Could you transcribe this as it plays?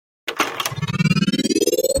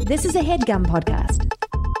This is a HeadGum podcast.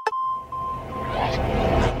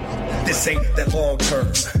 This ain't that long-term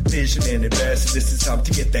vision and invest. This is time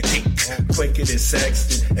to get that cake quicker than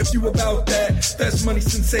Sexton. If you about that, that's money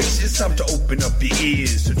sensation. It's time to open up your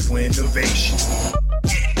ears to Twinnovation.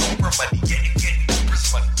 Getting over money, getting over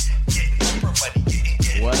money, getting over money,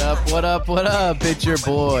 getting What up, what up, what up? It's your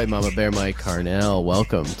boy, Mama Bear Mike Carnell.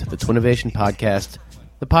 Welcome to the Twinnovation Podcast,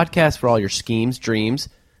 the podcast for all your schemes, dreams,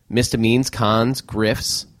 misdemeans, cons,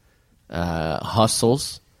 grifts,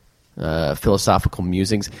 hustles, philosophical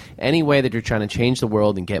musings, any way that you're trying to change the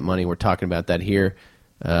world and get money. We're talking about that here.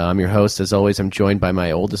 I'm your host. As always, I'm joined by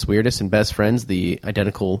my oldest, weirdest, and best friends, the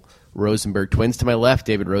identical Rosenberg twins. To my left,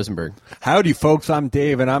 David Rosenberg. Howdy, folks. I'm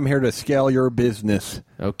Dave, and I'm here to scale your business.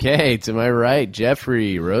 Okay, to my right,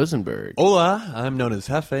 Jeffrey Rosenberg. Hola, I'm known as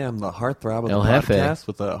Hefe. I'm the heartthrob of the podcast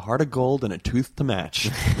with a heart of gold and a tooth to match.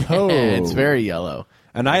 Oh. It's very yellow.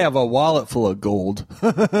 And I have a wallet full of gold.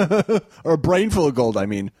 Or a brain full of gold, I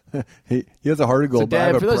mean. He has a heart of gold. So,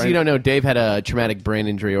 Dad, for those of you who don't know, Dave had a traumatic brain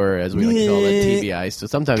injury, or as we like to call it, TBI, so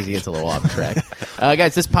sometimes he gets a little off track.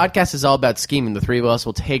 Guys, this podcast is all about scheming. The three of us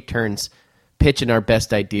will take turns pitching our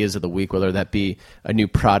best ideas of the week, whether that be a new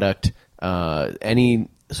product, any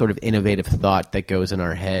sort of innovative thought that goes in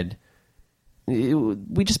our head.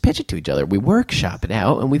 We just pitch it to each other. We workshop it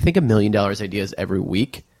out, and we think $1 million ideas every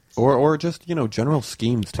week. Or just, general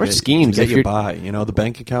schemes to get you by. The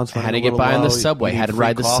bank accounts. How to get by on the subway. How to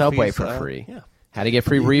ride the subway for free. Yeah. How to get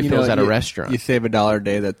free refills at a restaurant. You save $1 a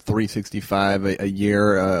day, that's $365 a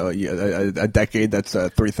year. A decade, that's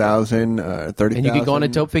 $3,000, $30,000. And you could go on a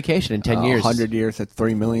dope vacation in 10 years. 100 years, that's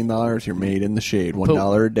 $3 million. You're made in the shade.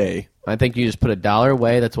 $1 a day. I think you just put $1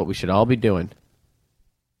 away. That's what we should all be doing.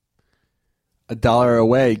 $1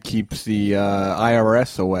 away keeps the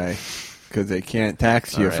IRS away. Because they can't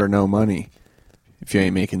tax you for no money if you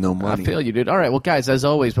ain't making no money. I feel you, dude. All right, well, guys, as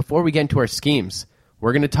always, before we get into our schemes,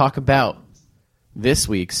 we're going to talk about this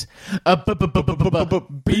week's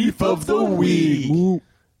Beef of the Week.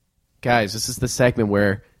 Guys, this is the segment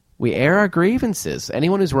where we air our grievances.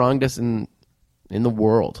 Anyone who's wronged us in the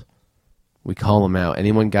world, we call them out.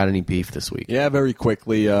 Anyone got any beef this week? Yeah, very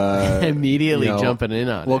quickly. Immediately jumping in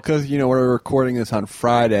on it. Well, because, we're recording this on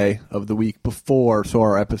Friday of the week before, so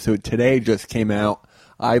our episode today just came out.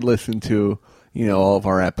 I listened to, all of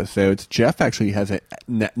our episodes. Jeff actually hasn't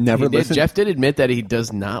never listened. Jeff did admit that he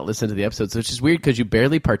does not listen to the episodes, which is weird because you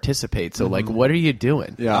barely participate. So, what are you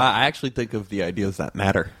doing? Yeah, I actually think of the ideas that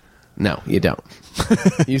matter. No, you don't.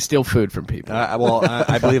 You steal food from people.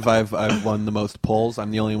 I believe I've won the most polls.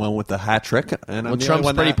 I'm the only one with the hat trick. And Trump's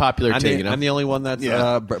pretty popular too. I'm the only one that's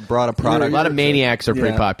brought a product. A lot of maniacs are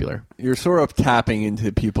pretty popular. You're sort of tapping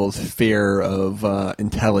into people's fear of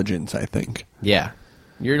intelligence, I think. Yeah.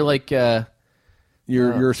 You're like...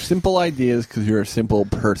 Your simple ideas because you're a simple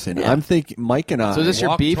person. Yeah. I'm thinking Mike and I. So is this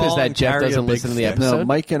your beef? Is that Jeff doesn't listen to the episode? No,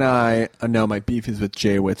 Mike and I. No, my beef is with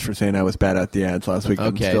Jay Witz for saying I was bad at the ads last week.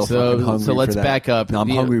 Okay, I'm still fucking hungry so let's for that. back up. No, I'm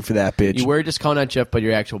hungry for that bitch. You were just calling out Jeff, but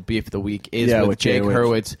your actual beef of the week is with Jake Jay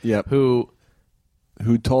Hurwitz, who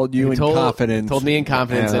told you in confidence, told me in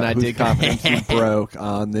confidence, and I did confidence he broke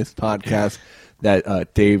on this podcast.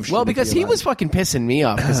 That Dave. Well, because he was fucking pissing me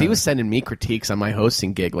off because he was sending me critiques on my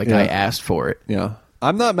hosting gig, I asked for it. Yeah.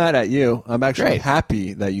 I'm not mad at you. I'm actually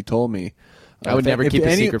happy that you told me. I would never keep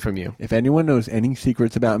a secret from you. If anyone knows any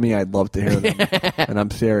secrets about me, I'd love to hear them. And I'm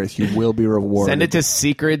serious. You will be rewarded. Send it to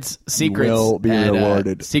secrets you will be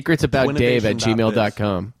rewarded.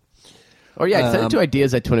 secretsaboutdave@gmail.com. Or send it to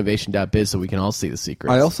ideas@twinnovation.biz so we can all see the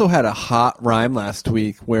secrets. I also had a hot rhyme last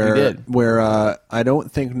week where I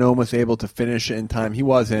don't think Noam was able to finish it in time. He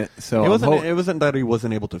wasn't. So it wasn't that he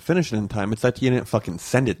wasn't able to finish it in time. It's that you didn't fucking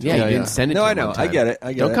send it to him. You didn't send it to him. No, I know. I get it.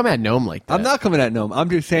 Don't come at Noam like that. I'm not coming at Noam. I'm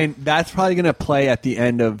just saying that's probably going to play at the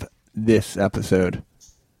end of this episode.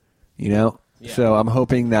 Yeah. So I'm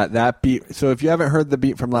hoping that beat. So if you haven't heard the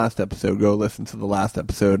beat from last episode, go listen to the last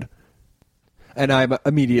episode. And I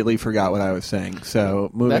immediately forgot what I was saying. So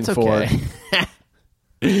moving forward.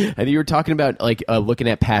 And you were talking about looking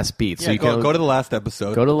at past beats. Yeah, so go to the last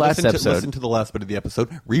episode. Go to the last episode. Listen to the last bit of the episode.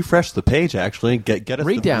 Refresh the page. Actually, get us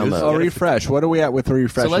re-download. Oh, refresh. What are we at with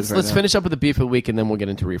refresh? So let's finish up with the beef of the week, and then we'll get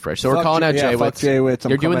into refresh. So we're calling out Jay Witz.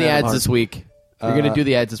 You're doing the ads this week. You're going to do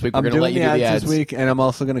the ads this week. We're going to let you do the ads this week, and I'm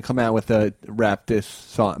also going to come out with a rap this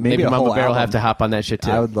song. Maybe Mama Bear will have to hop on that shit too.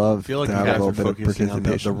 I would love. I feel like to you have guys a are little bit of focusing on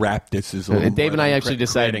the rap. This is Dave and I actually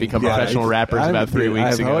decided to become professional rappers about 3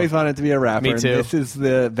 weeks ago. I've always wanted to be a rapper. Me too. And this is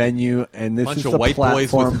the venue, and this is the white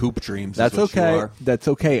platform. boys with hoop dreams. That's okay. That's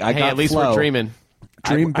okay. I got at least flow. we're dreaming.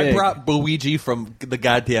 Dream big. I brought Luigi from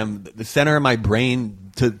the center of my brain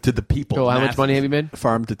to the people. Cool. How much money have you made?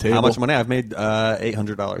 Farm to table. How much money? I've made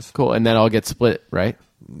 $800. Cool. And that all gets split, right?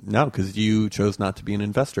 No, because you chose not to be an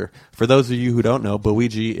investor. For those of you who don't know,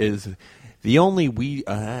 Boiji is the only say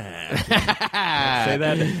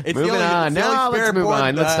that. It's Moving on. Now let's move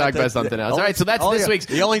on. Let's talk about something else. All right, so that's this week's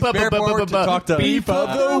the only spare board to talk to Beef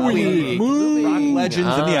of the Week. Rock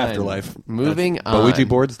legends in the afterlife. Moving on.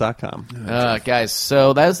 BoijiBoards.com. Guys,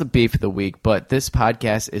 so that was the Beef of the Week, but this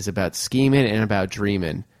podcast is about scheming and about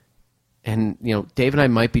dreaming. And, Dave and I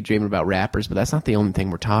might be dreaming about rappers, but that's not the only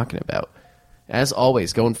thing we're talking about. As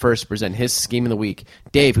always, going first to present his scheme of the week,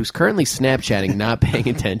 Dave, who's currently Snapchatting, not paying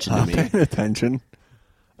attention to me. Not paying attention.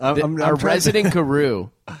 Our resident guru,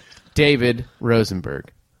 David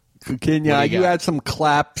Rosenberg. Kenya, you add some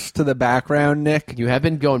claps to the background, Nick? You have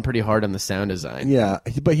been going pretty hard on the sound design. Yeah,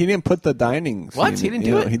 but he didn't put the dining scene. What? He didn't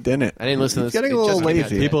do it? He didn't. I didn't listen to this. He's getting a little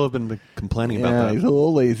lazy. People have been complaining about that. He's a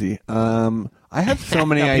little lazy. I have so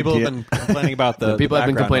many ideas. People have been complaining about the people have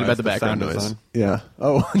been complaining noise, about the background noise. design. Yeah.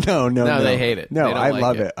 Oh, no. No, they hate it. No, They don't I like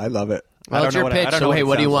love it. it. I love it. Well, it's your pitch, so hey,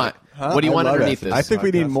 what do you want? What do you want underneath this? I think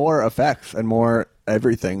we need more effects and more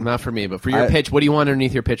everything. Not for me, but for your pitch, what do you want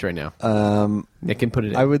underneath your pitch right now? Nick can put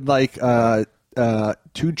it in. I would like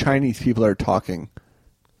two Chinese people are talking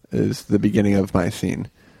is the beginning of my scene.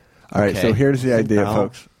 All right, so here's the idea,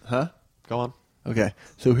 folks. Huh? Go on. Okay,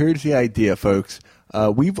 so here's the idea, folks.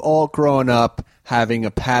 We've all grown up having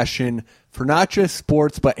a passion for not just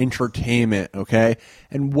sports, but entertainment, okay?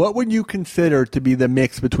 And what would you consider to be the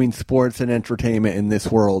mix between sports and entertainment in this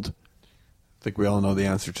world? I think we all know the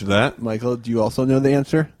answer to that. Michael, do you also know the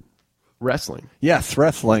answer? Wrestling. Yes,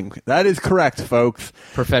 wrestling. That is correct, folks.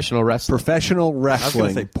 Professional wrestling. Professional wrestling. I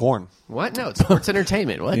was going to say porn. What? No, it's sports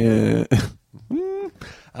entertainment. What? Yeah.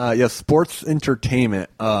 Yes, sports entertainment.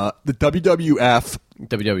 The WWF.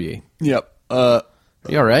 WWE. Yep.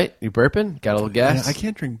 You all right? You burping? Got a little gas? Yeah, I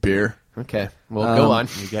can't drink beer. Okay. Well, go on.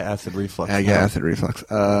 You get acid reflux. I get acid reflux.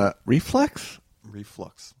 Reflex?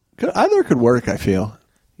 Reflux. Either could work, I feel.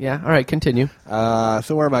 Yeah. All right. Continue.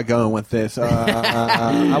 So where am I going with this?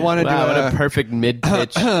 I want to do what a perfect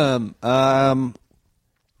mid-pitch.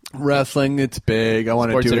 Wrestling, it's big. I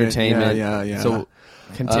want to do Sports entertainment. Yeah. So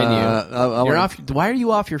continue. You're off. Why are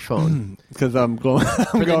you off your phone? Because I'm going.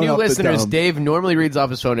 For the new listeners, Dave normally reads off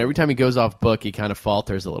his phone. Every time he goes off book, he kind of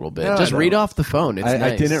falters a little bit. No, just read off the phone. It's nice.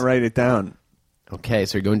 I didn't write it down. Okay,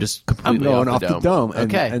 so you're going just completely I'm going off the dome.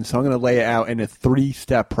 Okay. And so I'm going to lay it out in a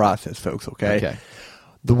 3-step process, folks, okay?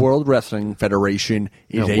 The World Wrestling Federation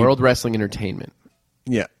is World Wrestling Entertainment.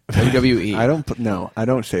 Yeah. WWE. I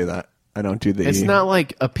don't say that. I don't do the It's not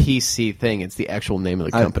like a PC thing. It's the actual name of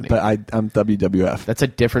the company. I'm WWF. That's a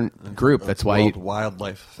different group. That's why World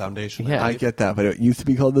Wildlife Foundation. Yeah. I get that, but it used to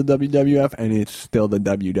be called the WWF, and it's still the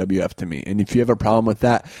WWF to me. And if you have a problem with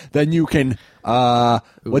that, then you can.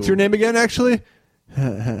 What's your name again? Actually,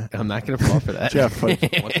 I'm not going to fall for that. Jeff.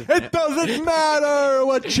 It doesn't matter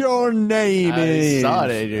what your name is. Saw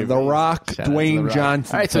it, The Rock, Dwayne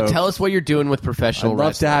Johnson. All right, so folks. Tell us what you're doing with professional I'd love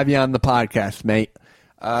wrestling. to have you on the podcast, mate.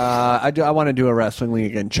 I want to do a wrestling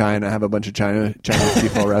league in China. Have a bunch of Chinese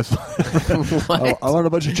people wrestle. I want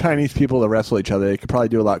a bunch of Chinese people to wrestle each other. They could probably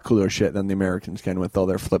do a lot cooler shit than the Americans can with all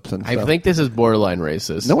their flips and stuff. I think this is borderline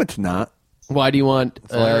racist. No, it's not. Why do you want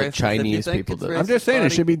hilarious. Chinese If you think people it's to? racist. I'm just saying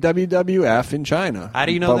it should be WWF in China. How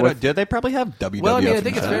do you know that? Do they probably have WWF? Well, I mean, I in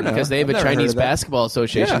think it's China? fair because they have a I've never heard Chinese of that. Basketball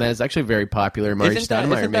Association that is actually very popular. Marty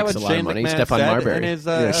Steinmeier isn't that makes what a lot of Shane money. McMahon Stephon said Marbury. in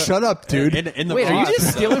his, Shut up, dude. In the Wait, are you box?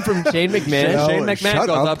 just stealing from Shane McMahon? No, Shane McMahon shut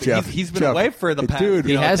goes up, up. Jeff. He's been Jeff. away for the past. Dude,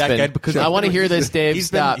 He has decade been. because I want to hear this, Dave. He's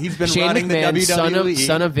Stop. been Shane running the McMahon, WWE.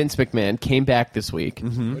 son of Vince McMahon, came back this week.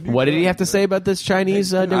 What did he have to say about this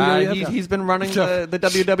Chinese WWF? He's been running the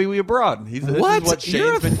WWE abroad. This is what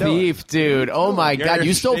You're a Shane's been doing. thief, dude. Oh my You're God. a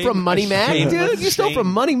You stole Shane- from Money Mac, Shane- dude? You stole Shane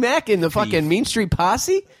from Money Mac in the fucking Mean Street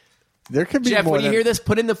Posse? There could be Jeff, more when you than- hear this,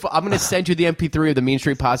 put in the. I'm going to send you the MP3 of the Mean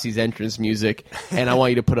Street Posse's entrance music, and I want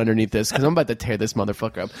you to put underneath this because I'm about to tear this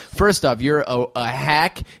motherfucker up. First off, you're a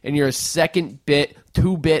hack, and you're a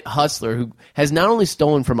 2-bit hustler who has not only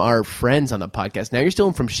stolen from our friends on the podcast, now you're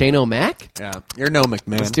stealing from Shane O'Mac? Yeah, you're no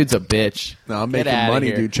McMahon. This dude's a bitch. No, I'm Get making outta money,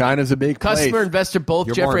 here. dude. China's a big Customer, place. investor, both.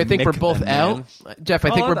 You're Jeffrey, I more think we're Mick both than out. Jeff, I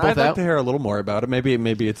think we're both I'd like out. to hear a little more about it. Maybe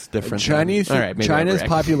it's different. All right, maybe China's I'll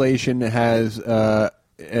population has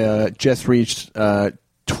just reached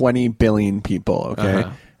 20 billion people, okay?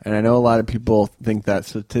 And I know a lot of people think that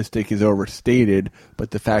statistic is overstated, but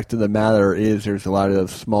the fact of the matter is there's a lot of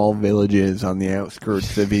small villages on the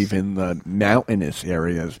outskirts of even the mountainous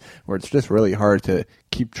areas where it's just really hard to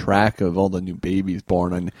keep track of all the new babies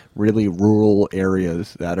born in really rural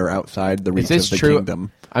areas that are outside the reach of the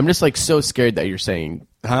kingdom. I'm just like so scared that you're saying.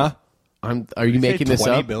 Huh? Are you making this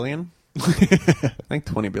 20 up? billion? I think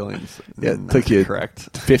 20 billion. Yeah, it took you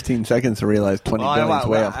correct. 15 seconds to realize 20 billion's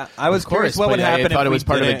way off. I was curious what would happen. I thought if it was we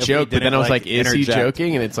part of a didn't- if we joke, but then I was didn't, like, "Is he interject.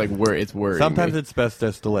 joking?" And it's like, it's worrying. Sometimes me. it's best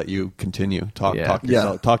just to let you continue. Talk Yeah.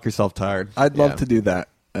 yourself tired. I'd love Yeah. to do that.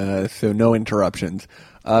 So no interruptions.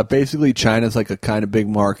 Basically, China's like a kind of big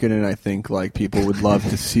market, and I think like people would love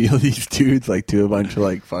to see these dudes like do a bunch of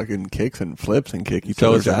like fucking kicks and flips and kick each So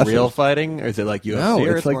other's is it asses. real fighting, or is it like UFC? No,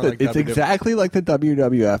 or it's like more it's WWF? exactly like the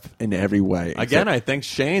WWF in every way. Again, I think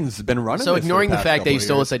Shane's been running. So this for ignoring the past fact that couple you of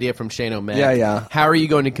stole years. this idea from Shane O'Mac, Yeah. how are you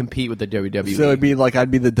going to compete with the WWE? So it'd be like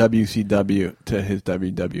I'd be the WCW to his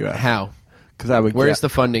WWF. how? Because I would. Where's the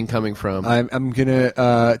funding coming from? I'm gonna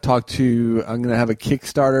I'm gonna have a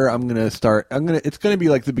Kickstarter. It's gonna be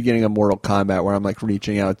like the beginning of Mortal Kombat, where I'm like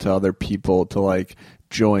reaching out to other people to like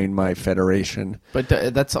join my federation. But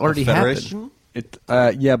that's already happened. Federation?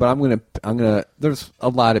 Yeah, but I'm gonna. There's a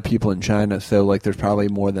lot of people in China, so like there's probably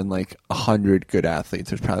more than like 100 good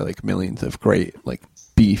athletes. There's probably like millions of great like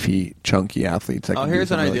beefy, chunky athletes. That Oh, can do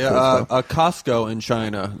here's an some really idea. cool stuff. A Costco in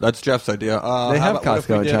China. That's Jeff's idea. They have what if Costco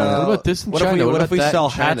we in China. What about this in what China? If we, What what if about we that sell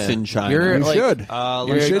in China? hats in China? You're You like- should. You're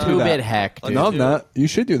let's a do two-bit that. hack, dude. No, I'm not. You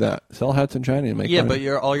should do that. Sell hats in China and make Yeah, money.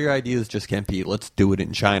 but all your ideas just can't be. Let's do it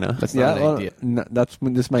in China. That's yeah, not an well, idea. that's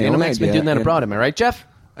just my Shane own O'Mac's idea. been doing that and- abroad. Am I right, Jeff?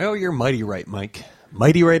 Oh, you're mighty right, Mike.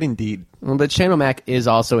 Mighty right indeed. Well, but Shane O'Mac is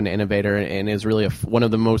also an innovator and is really one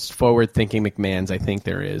of the most forward-thinking McMahons I think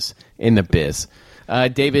there is in the biz.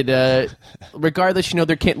 David, regardless,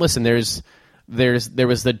 there can't listen. There was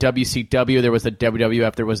the WCW, there was the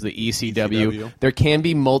WWF, there was the ECW. There can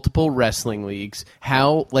be multiple wrestling leagues.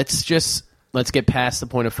 Let's get past the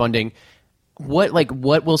point of funding. What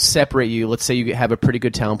will separate you? Let's say you have a pretty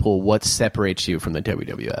good talent pool. What separates you from the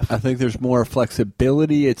WWF? I think there's more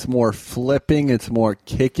flexibility. It's more flipping. It's more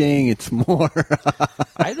kicking. It's more.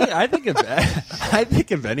 I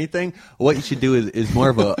think if anything, what you should do is more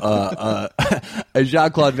of a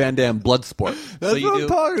Jean-Claude Van Damme blood sport. That's what I'm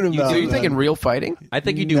talking about. So you're thinking real fighting? I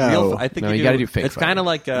think you do No. real. I think No, you do. gotta do fake It's fighting. kind of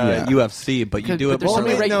like Yeah. UFC, but you do it. There's so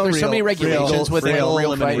many, there's so many regulations with real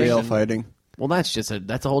real elimination. fighting. real fighting. Well, that's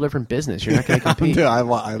a whole different business. You're not going to compete. I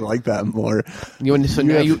like that more. Now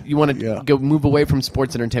you want to Yeah. go move away from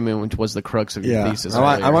sports entertainment, which was the crux of your Yeah, thesis. I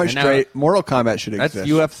want earlier. And now- straight. Mortal Kombat should That's exist.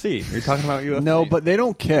 UFC. You're talking about UFC. No, but they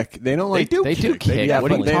don't kick. They don't like. They do kick. Yeah,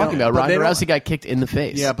 what are but you they talking don't- about? but they Ronda don't- Rousey got kicked in the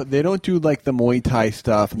face. Yeah, but they don't do like the Muay Thai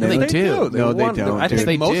stuff. No, they do. No, they don't. I think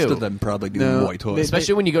They most do. of them probably do No, Muay Thai. they-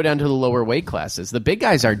 especially when you go down to the lower weight classes. The big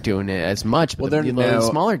guys aren't doing it as much, but the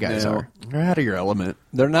smaller guys are. You're out of your element.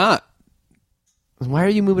 They're not. Why are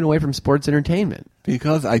you moving away from sports entertainment?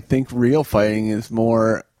 Because I think real fighting is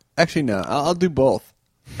more. Actually, no. I'll do both.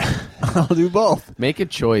 I'll do both. Make a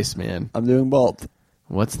choice, man. I'm doing both.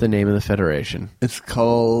 What's the name of the federation? It's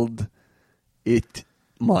called. It,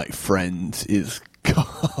 my friends, is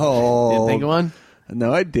called. Didn't think of one?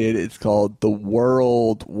 No, I did. It's called the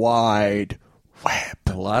World Wide Web.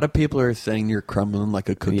 A lot of people are saying you're crumbling like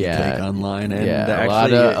a cookie cake online, and yeah,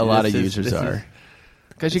 actually, a lot of this users is- are.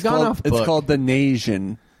 Because you've It's gone called- off book. It's called the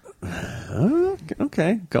Nation.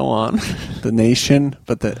 Okay, go on. The Nation,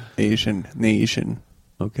 but the Asian Nation.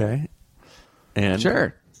 Okay, and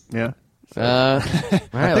Sure. Yeah. All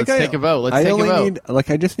right, let's take a vote. Let's I take a only vote.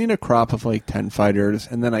 I just need a crop of like 10 fighters,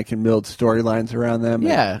 and then I can build storylines around them.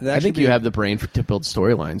 Yeah, That I should think be- you have the brain to build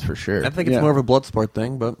storylines for sure. I think it's Yeah. more of a blood sport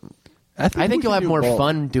thing, but I think we you'll can have do more both.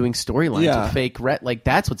 fun doing storylines Yeah. with fake like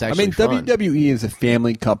that's what's I actually mean, fun. WWE is a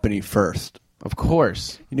family company first. Of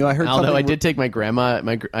course. I heard. Although something I did take my grandma.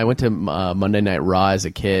 I went to Monday Night Raw as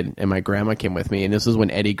a kid, and my grandma came with me. And this was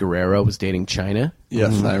when Eddie Guerrero was dating China.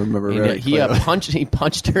 Yes, I remember And, very he clearly.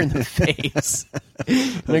 punched her in the face.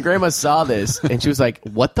 My grandma saw this, and she was like,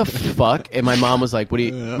 "What the fuck?" And my mom was like, "What do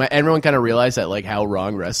you?" Everyone kind of realized that like how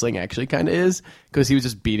wrong wrestling actually kind of is because he was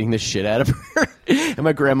just beating the shit out of her. And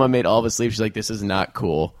my grandma made all of us leave. She's like, "This is not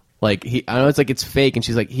cool." Like I know it's like it's fake, and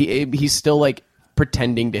she's like, he's still like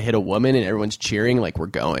pretending to hit a woman, and everyone's cheering like we're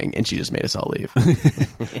going, and she just made us all leave.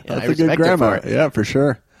 That's a good grandma. Yeah, for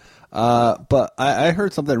sure. But I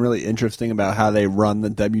heard something really interesting about how they run the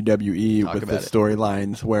WWE Talk with the about it.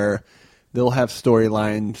 storylines, where they'll have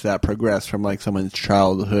storylines that progress from like someone's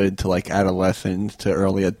childhood to like adolescence to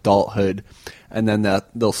early adulthood, and then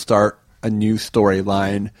they'll start a new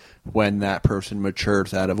storyline when that person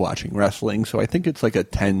matures out of watching wrestling. So I think it's like a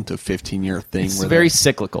 10 to 15 year thing. It's where very they-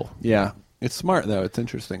 cyclical. yeah. It's smart though. It's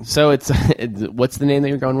interesting. So it's what's the name that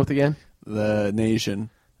you're going with again? The Nation.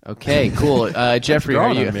 Okay, cool. Jeffrey, are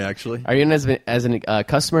growing you on me, actually. Are you in as an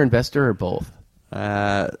customer, investor, or both?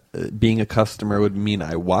 being a customer would mean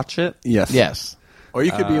I watch it. Yes. Yes. Or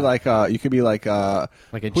you could be like a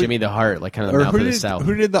Jimmy the Heart, like kind of the mouth of the South.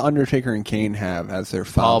 Who did the Undertaker and Kane have as their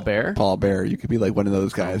father? Paul Bear? Paul Bear. You could be like one of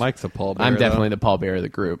those guys. Mike's a Paul Bear. I'm definitely the Paul Bear of the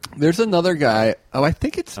group. There's another guy. Oh, I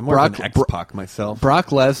think it's I'm more Brock, of an X-Pac myself. Brock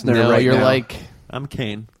Lesnar. No, right you're now. like I'm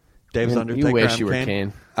Kane. Dave's Undertaker. you wish I'm you were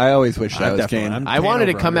Kane. I always wish I was definitely- Kane. I'm I Kane wanted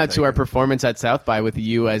to over come out to Undertaker. our performance at South by with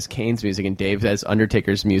you as Kane's music and Dave as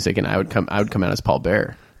Undertaker's music, and I would come out as Paul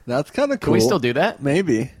Bear. That's kind of cool. Can we still do that?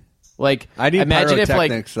 Maybe. Like, I need imagine if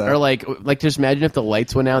pyrotechnics, though. or like just imagine if the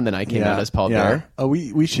lights went out and then I came out as Paul Bear. Oh,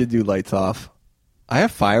 we should do lights off. I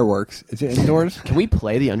have fireworks. Is it indoors? Can we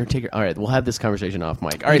play the Undertaker? All right, we'll have this conversation off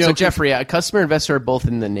mic. All right, You know, so Jeffrey, a customer investor are both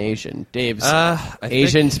in the nation. Dave's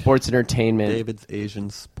Asian think Sports Entertainment. David's Asian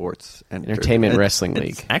Sports Entertainment Wrestling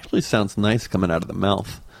League. It actually sounds nice coming out of the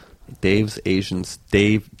mouth. Dave's Asian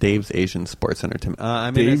Sports Entertainment.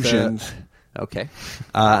 I'm in as Dave's. okay.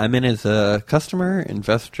 I'm in as a customer,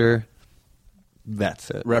 investor. That's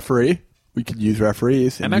it. Referee. We could use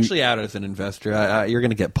referees. I'm actually out as an investor. You're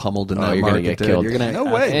going to get pummeled in that you're gonna market. get dude. killed. You're gonna, No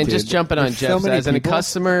way. And dude. just jumping on There's so Jeff's many as a people.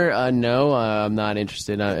 customer, no, I'm not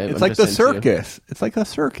interested. It's like the circus. It's like a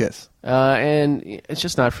circus. And it's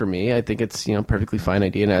just not for me. I think it's perfectly fine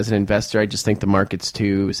idea. And as an investor, I just think the market's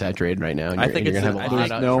too saturated right now. And I you're, think and you're it's gonna have a there's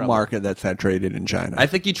lot of No trouble. market that's saturated in China. I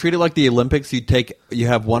think you treat it like the Olympics. You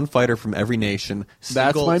have one fighter from every nation.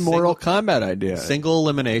 That's my Mortal Kombat idea. Single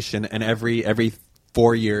elimination, and every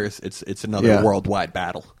 4 years, it's another worldwide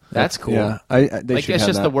battle. That's cool. Yeah, they Like should it's have just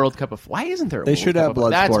that. the World Cup of. Why isn't there? A They World should Cup have of-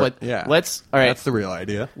 blood That's sport. what. Yeah, Let's. All right. That's the real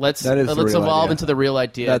idea. Let's That is the let's real evolve idea. into the real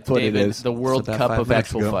idea. That's what it David, is. The World Said that Cup 5 of minutes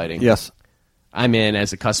actual ago. fighting. Yes. I'm in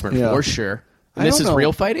as a customer Yeah. for sure. I And this don't is know.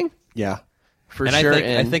 real fighting Yeah. for And sure.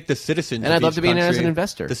 I think the citizens. and I'd of love each to be in it as country- an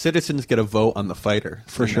investor. The citizens get a vote on the fighter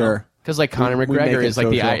For you know? sure. Because like Conor We make McGregor it is like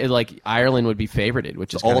social. like Ireland would be favorited,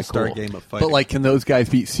 which is kind of All-star cool. game of fighting. But like, can those guys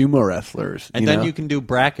beat sumo wrestlers? and then you can do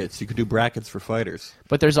brackets. You could do brackets for fighters.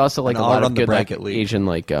 But there's also like And a I'll lot run of the good like bracket league. Asian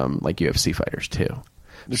like UFC fighters too.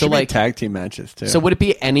 There So should be like tag team matches too. so would it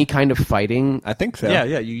be any kind of fighting? I think so. Yeah.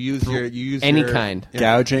 You use Any your- kind. Yeah.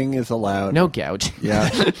 Gouging is allowed. No gouging. Yeah.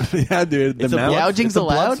 Yeah, dude. It's a amount- gouging's it's a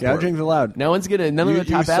blood allowed? sport. Gouging's allowed. No one's gonna. None you, of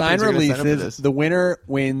the top you sign athletes are gonna sign up for releases. this. The winner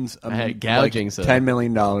wins gouging's a- $10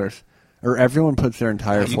 million. Or everyone puts their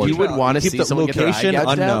entire fortune. You would want to Keep see the someone get their eye location gouged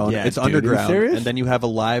out? unknown. Yeah, It's dude, are you underground, serious? and then you have a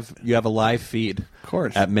live feed. Of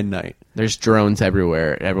course. At midnight. There's drones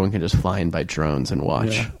everywhere. Everyone can just fly in by drones and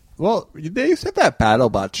watch. Yeah. Well, they used to have that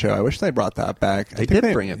BattleBot show. I wish they brought that back. They I think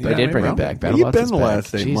did bring it back. They did bring bro. it back. Where you BattleBots been is the back.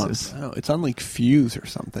 last 8 Jesus. months? Oh, it's on like Fuse or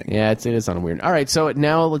something. Yeah, it is on weird. All right, so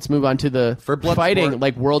now let's move on to the For blood fighting, sport.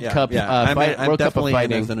 like World Yeah, Cup. yeah. I'm World Cup of definitely in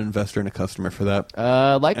fighting. as an investor and a customer for that.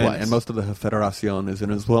 Likewise, And most of the Federacion is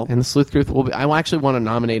in as well. And the Sleuth Group will be. I actually want to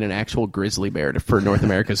nominate an actual grizzly bear for North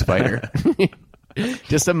America's fighter.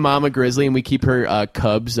 Just a mama grizzly, and we keep her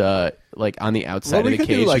cubs like on the outside Well, we of the could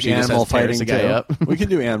cage. do like so she just animal has tears fighting the guy too. up. We could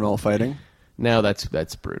do animal fighting. No, that's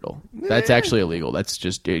brutal. That's actually illegal. That's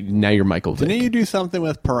just now you're Michael Vick. Didn't you do something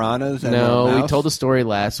with piranhas? And No, a we mouse? told a story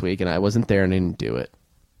last week, and I wasn't there and I didn't do it.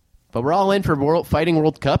 But we're all in for Fighting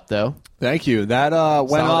World Cup, though. Thank you. That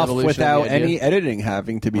went off evolution of without the idea. any editing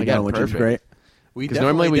having to be my God, done, which is perfect. great. We 'Cause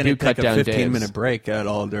normally we didn't do cut take down a Dave's. 15-minute break at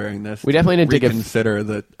all during this. We definitely didn't take a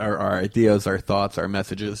reconsider our ideas, our thoughts, our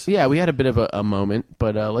messages. Yeah, we had a bit of a moment,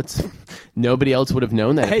 but let's. Nobody else would have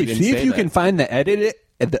known that. Hey, if we didn't see if say you that. can find the edit.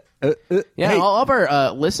 Yeah, hey, all of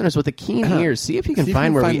our listeners with the keen ears, see if you can see if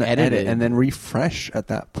find where we the edited edit and then refresh at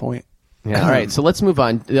that point. Yeah. All right, so let's move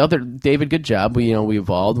on. The other David, good job. We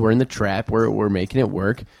evolved. We're in the trap. We're making it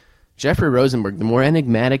work. Jeffrey Rosenberg, the more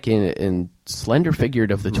enigmatic and slender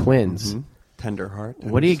figured of the twins. Tender heart.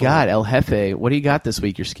 What do you got, El Jefe? What do you got this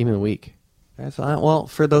week? Your scheme of the week. Guys, well,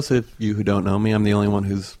 for those of you who don't know me, I'm the only one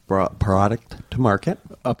who's brought product to market.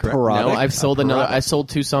 A Correct. parodic. No, I've sold another. parodic. I sold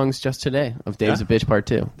 2 songs just today of Dave's Yeah? a Bitch Part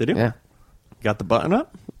 2. Did you? Yeah. Got the button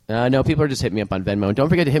up? No, people are just hitting me up on Venmo. And don't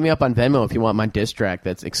forget to hit me up on Venmo if you want my diss track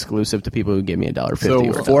that's exclusive to people who give me $1.50 So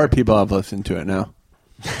or four people have listened to it now.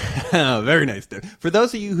 Very nice, dude. For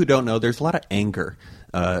those of you who don't know, there's a lot of anger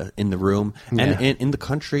in the room Yeah. and in the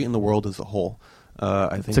country and the world as a whole. I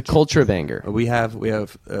think It's a culture of anger. we have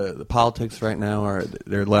the politics right now are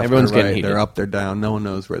they're left, Everyone's they're getting right, heated. they're up, they're down. No one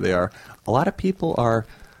knows where they are. A lot of people are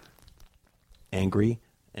angry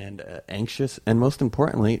and anxious, and most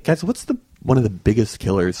importantly, guys, what's one of the biggest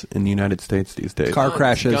killers in the United States these days? Car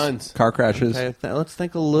crashes. Guns. Car crashes. Okay, let's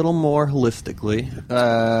think a little more holistically.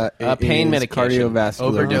 Pain is medication.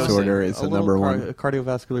 Cardiovascular Overdosing. disorder is A the little number one.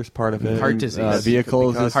 Cardiovascular is part of it. Heart disease.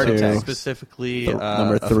 Vehicles is Heart two. attack. Specifically,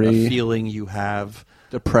 Number a 3. feeling you have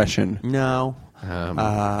Depression. No.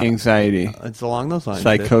 Anxiety. It's along those lines.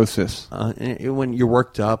 Psychosis. When you're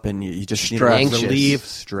worked up and you just Stress. Anxious. relieve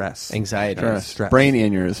stress. Anxiety. Stress. Brain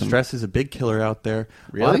aneurysm. Stress is a big killer out there.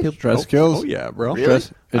 Really? A lot of people, Stress kills. Oh, yeah, bro.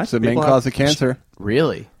 Stress. It's the main cause of cancer.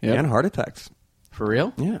 Really? Yep. And heart attacks. For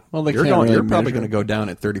real? Yeah. Well, they you're can't really you're probably measure. going to go down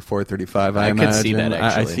at 34, 35. I I could imagine. see that, I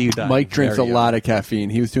actually. see you dying. Mike drinks a Very young. lot of caffeine.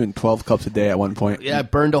 He was doing 12 cups a day at one point. Yeah, I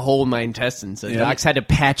burned a hole in my intestines. The Yeah. docs had to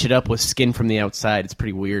patch it up with skin from the outside. It's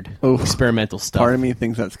pretty weird. Oof. Experimental stuff. Part of me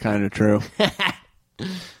thinks that's kind of true.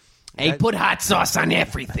 Hey, put hot sauce on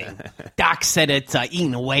everything. Doc said it's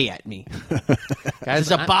eating away at me.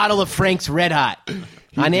 There's a bottle of Frank's Red Hot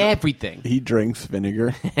on everything. He drinks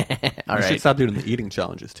vinegar. All You should right. stop doing the eating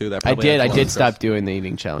challenges, too. That I probably adds a lot did of stress. stop doing the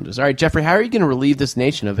eating challenges. All right, Jeffrey, how are you going to relieve this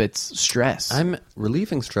nation of its stress? I'm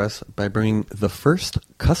relieving stress by bringing the first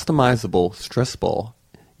customizable stress ball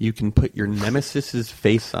you can put your nemesis's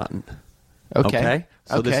face on. Okay.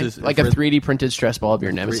 So this Okay. is like a for- 3D printed stress ball of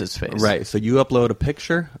your nemesis face. Right. So you upload a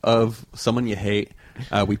picture of someone you hate.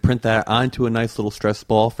 We print that onto a nice little stress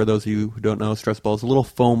ball. For those of you who don't know, stress ball is a little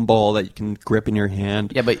foam ball that you can grip in your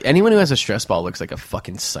hand. Yeah, but anyone who has a stress ball looks like a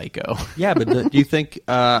fucking psycho. Yeah, but do you think?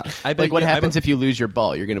 Like, what happens if you lose your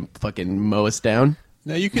ball? You're going to fucking mow us down?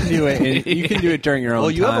 No, you can do it. You can do it during your own Well,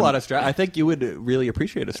 you have a time. lot of stress. I think you would really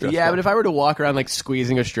appreciate a stress Yeah, ball. but if I were to walk around like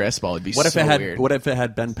squeezing a stress ball, it'd be What if so it had? weird. What if it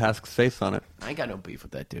had Ben Pask's face on it? I ain't got no beef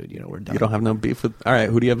with that dude. We're done. You don't have no beef with. All right,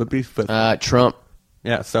 who do you have a beef with? Trump.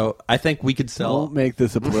 Yeah, so I think we could sell. Don't make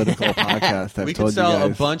this a political podcast. I've we told could sell you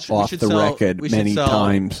guys a bunch. off we should the sell, record we should many sell-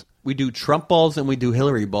 times. We do Trump balls and we do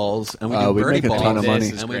Hillary balls and we do we Bernie make a balls. ton of money.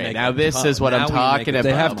 This is And we great. make Now a this ton- is what I'm now we make talking a about. They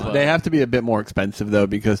ton have of to. money. They have to be a bit more expensive though,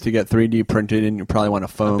 because to get 3D printed and you probably want a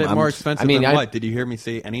foam. A bit I'm- more expensive I mean, than I- what? Did you hear me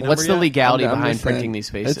say any number What's the yet? legality I'm behind just saying, printing these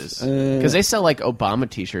faces? it's, Because they sell like Obama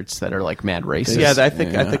T-shirts that are like mad racist. Yeah, I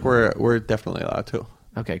think we're definitely allowed to.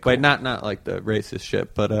 Okay, cool. But not like the racist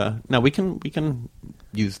shit. But no, we can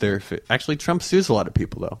use their. Actually, Trump sues a lot of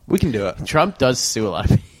people though. We can do it. Trump does sue a lot of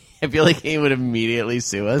people. I feel like he would immediately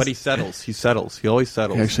sue us. But he settles. He settles. He always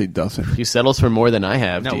settles. He actually doesn't. he settles for more than I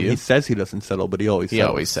have. No, do you? he says he doesn't settle, but he always He settles.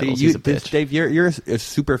 always settles. See, He's a bitch. Dave, you're a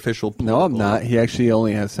superficial. No, I'm political- not. He actually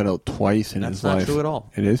only has settled twice in That's his not life. true at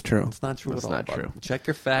all. It is true. It's not true That's at all. not bud. true. Check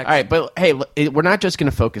your facts. All right, but hey, we're not just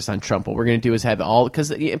going to focus on Trump. What we're going to do is have all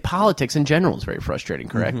because politics in general is very frustrating.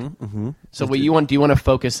 Correct. So, what you want? Do you want to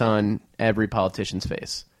focus on every politician's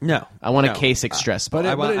face? No, I want a no. Kasich stress ball.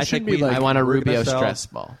 but it I should think be like- I want a we're gonna Rubio sell- stress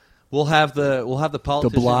ball. We'll have the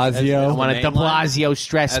politicians. Blasio. as I want a the De main line- Blasio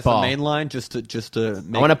stress as ball. the main line, just to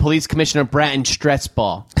make. I want a Police Commissioner Bratton stress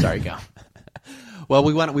ball. Sorry, go. Well,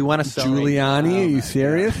 we want to sell Giuliani, are you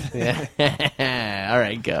serious? All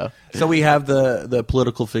right, go. So we have the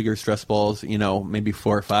political figure stress balls. Maybe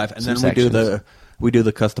 4 or 5, and Some then we do sections.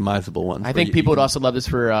 the customizable ones. I where think you- people would also love this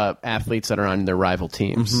for athletes that are on their rival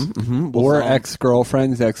teams. Or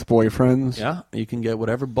ex-girlfriends, ex-boyfriends, Yeah, you can get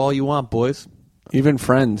whatever ball you want, boys. even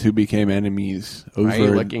friends who became enemies are you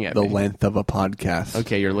over looking at the me? length of a podcast.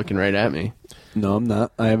 Okay, you're looking right at me. No, I'm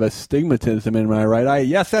not. I have astigmatism in my right eye.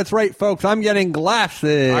 Yes, that's right, folks. I'm getting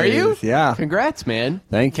glasses. Are you? Yeah. Congrats, man.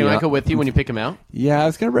 Thank Can you. I go with you when you pick them out? Yeah, I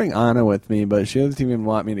was going to bring Anna with me, but she doesn't even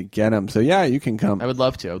want me to get them. So, yeah, you can come. I would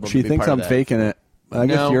love to. I would love She to be thinks part of I'm that. faking it. I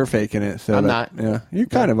guess No. you're faking it. So I'm that- not. Yeah, you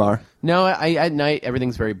kind of are. No, I at night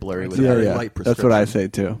everything's very blurry with Yeah, it. very yeah. light That's what I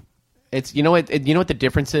prescription. say, too. It's you know what the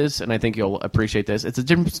difference is, and I think you'll appreciate this. It's the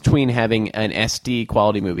difference between having an SD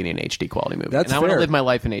quality movie and an HD quality movie. That's and I want to fair. live my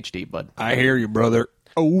life in HD, bud. I hear you, brother.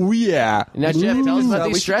 Oh, yeah. Now, Jeff, tell us about we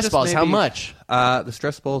these should stress just balls. How maybe- much? The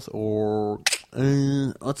stress balls, or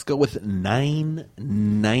let's go with 9.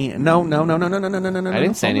 No. I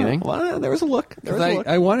didn't say anything. Well, there was a look. There was a look.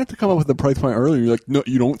 I wanted to come up with a price point earlier. You're like, no,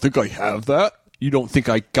 you don't think I have that? You don't think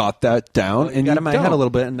I got that down? You and got you in my don't. head a little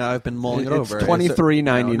bit, and now I've been mulling it It's over.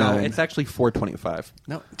 $23.99. No, it's actually $4.25.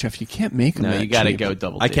 No, Jeff, you can't make them No, that you got to cheap. go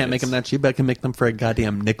double. I can't make them that cheap, but I can make them for a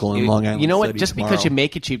goddamn nickel in Long Island You know what? City Just tomorrow. because you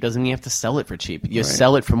make it cheap doesn't mean you have to sell it for cheap. You Right.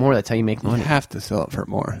 sell it for more. That's how you make You money. have to sell it for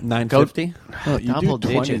more. $9.50. Oh, you Double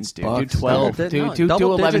do 20 digits, dude. Do bucks. 12. No, do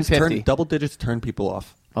double digits 11.50. Double digits turn people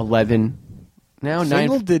off. 11. Now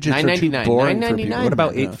Single digits are too $9.99. boring for $9.99. people. What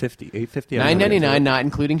about Yeah. $8.50? $8.50. $9.99, not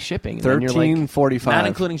including shipping. And then you're like, $13.45. Not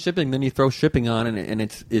including shipping. Then you throw shipping on, and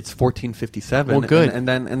it's $14.57. Well, good. And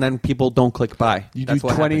then people don't click buy. You do That's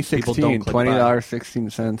what happens. People 2016, don't click buy.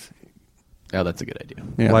 $20.16. oh, that's a good idea.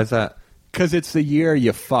 Yeah. Why is that? Because it's the year,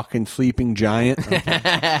 you fucking sleeping giant.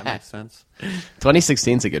 That makes sense.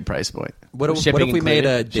 2016 is a good price point. What if Shipping we made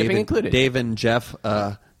a included? Shipping included. Dave and Jeff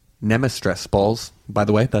Nemistress balls. By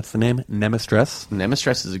the way, that's the name, Nemistress.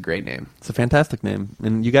 Nemistress is a great name. It's a fantastic name.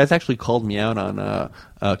 And you guys actually called me out on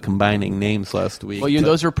combining names last week. Well,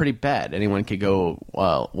 those are pretty bad. Anyone could go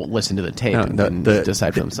listen to the tape and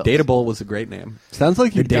decide for themselves. Dateable was a great name. Sounds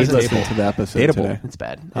like you did listen to the episode Dateable. today. It's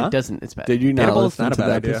bad. Huh? It doesn't. It's bad. Did you not Dateable is listen not a to bad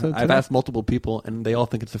the idea. episode I've today? asked multiple people, and they all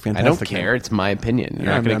think it's a I fantastic don't care. name. It's my opinion. You're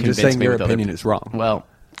Yeah, not going I'm to just convince saying me your with other opinion people. is wrong. Well,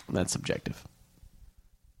 that's subjective.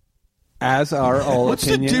 As are all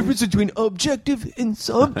opinions. between objective and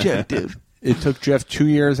subjective? It took Jeff 2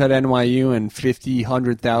 years at NYU and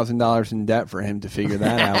 $100,000 in debt for him to figure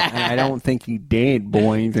that out. And I don't think he did,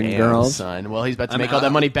 boys and Damn, girls. son. Well, he's about to make all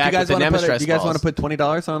that money back with the Nemistress Do you guys balls. want to put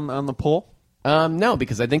 $20 on the poll? No,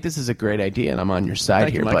 because I think this is a great idea, and I'm on your side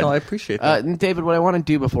Thank here. you, Michael. But, I appreciate that. And David, what I want to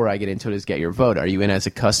do before I get into it is get your vote. Are you in as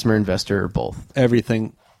a customer, investor, or both?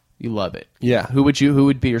 Everything. You love it. Yeah. Who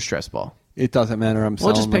would be your stress ball? It doesn't matter. I'm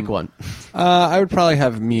Well, selling just pick them. one. I would probably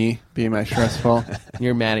have me be my stress ball.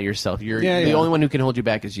 You're mad at yourself. The Yeah. only one who can hold you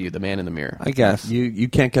back is you, the man in the mirror. I guess. You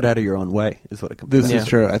can't get out of your own way, is what it comes This down is Yeah.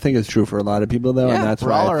 true. I think it's true for a lot of people, though, Yeah, and that's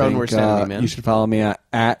we're why all I our own think worst enemy, man. you should follow me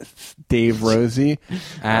at Dave Rosie,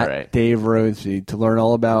 All right. Dave Rosie, to learn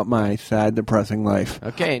all about my sad, depressing life.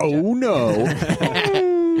 Okay. Oh no!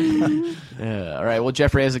 All right. Well,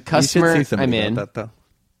 Jeffrey, as a You should customer, see somebody I'm in. about that, though.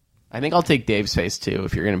 I think I'll take Dave's face too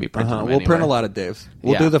if you're going to be printing them We'll anyway. print a lot of Daves.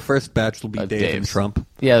 We'll Yeah. do the first batch. Will be Of Dave and Daves. Trump.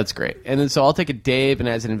 Yeah, that's great. And then so I'll take a Dave, and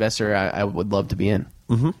as an investor, I would love to be in.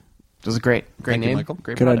 Mm-hmm. It was a great Thank you, name. Michael.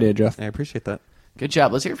 Great Good product. idea, Jeff. I appreciate that. Good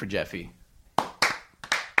job. Let's hear it for Jeffy.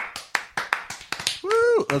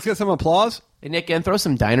 Woo! Let's get some applause. Hey, Nick, and throw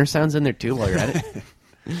some diner sounds in there too while you're at it.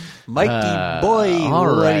 Mikey boy, All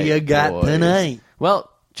what right, do you got boys. tonight? Well,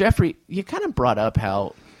 Jeffrey, you kind of brought up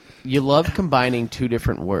how you love combining two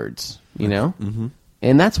different words, you know? Mm-hmm.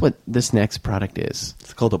 And that's what this next product is.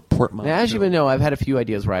 It's called a portmanteau. Now, as you know, I've had a few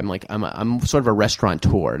ideas where I'm sort of a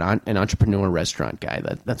restaurateur, an entrepreneur restaurant guy.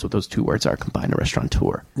 That's what those two words are, combined, a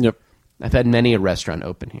restaurateur. Yep. I've had many a restaurant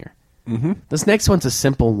open here. Mm-hmm. This next one's a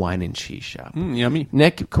simple wine and cheese shop. Yummy.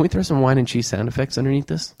 Nick, can we throw some wine and cheese sound effects underneath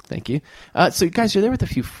this? Thank you. So, guys, you're there with a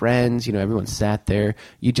few friends. You know, everyone sat there.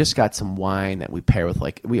 You just got some wine that we pair with,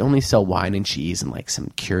 we only sell wine and cheese and, some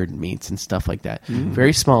cured meats and stuff like that.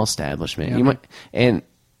 Very small establishment. And,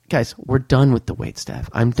 guys, we're done with the wait staff.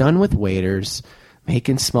 I'm done with waiters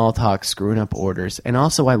making small talk, screwing up orders. And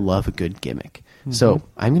also, I love a good gimmick. So,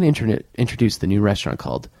 I'm going to introduce the new restaurant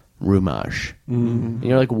called Roomage. And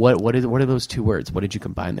you're like, what are those two words? What did you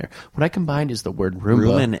combine there? What I combined is the word Roomba.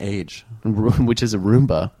 Room and age. Which is a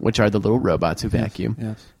Roomba, which are the little robots who vacuum.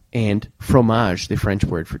 yes. And fromage, the French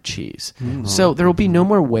word for cheese. So there will be no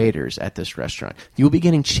more waiters at this restaurant. You will be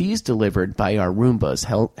getting cheese delivered by our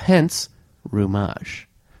Roombas, hence Roomage.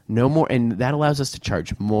 No more, and that allows us to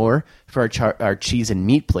charge more for our cheese and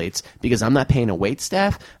meat plates because I'm not paying a wait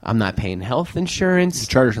staff. I'm not paying health insurance. You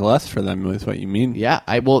charge less for them is what you mean. Yeah,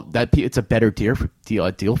 it's a better deal for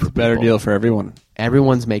Better people. deal for everyone.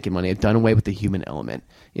 Everyone's making money. I've done away with the human element,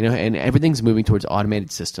 and everything's moving towards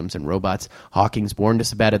automated systems and robots. Hawking's warned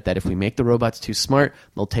us about it, that if we make the robots too smart,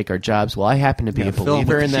 they'll take our jobs. Well, I happen to be a fill 'em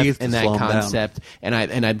believer with in that cheese to slow 'em down. concept, and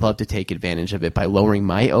I'd love to take advantage of it by lowering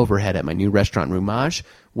my overhead at my new restaurant, Roomage,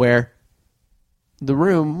 where the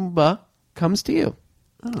Roomba comes to you.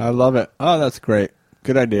 I love it. Oh, that's great.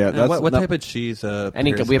 Good idea. That's What type of cheese? We pairs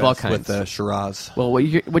have all best kinds. with Shiraz. Well, what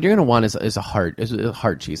you're going to want is a hard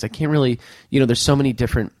cheese. I can't really, there's so many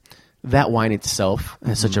different. That wine itself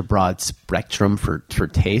has such a broad spectrum for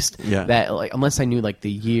taste. Yeah. That unless I knew the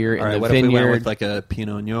year All and right, the what if we vineyard. went with a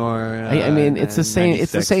Pinot Noir? I mean, it's the same.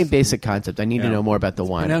 It's the 96? same basic concept. I need to know more about the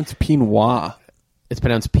wine. pronounced Pinot. It's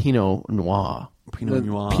pronounced Pinot Noir. Pinot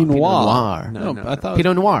Noir. Pinot Noir. Noir. No, I thought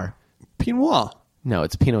Pinot Noir. Pinot. No,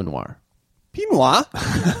 it's Pinot Noir. Pinot.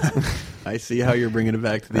 I see how you're bringing it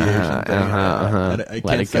back to the Asian thing. I Let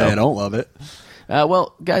can't it say go. I don't love it.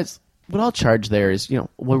 Well, guys, what I'll charge there is,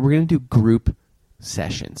 we're going to do group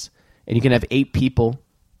sessions. And you can have 8 people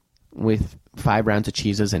with 5 rounds of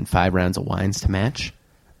cheeses and 5 rounds of wines to match.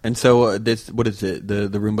 And so what is it? The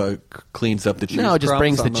Roomba cleans up the cheese? No, it just crumbs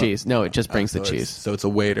brings the on cheese. No, it just brings the cheese. So it's a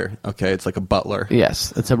waiter. Okay, it's like a butler.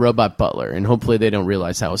 Yes, it's a robot butler, and hopefully they don't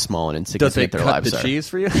realize how small and Does it insignificant their cut lives the are. cheese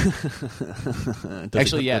for you?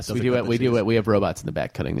 Actually, yes, we do it. We do it. We have robots in the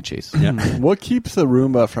back cutting the cheese. Yeah. What keeps the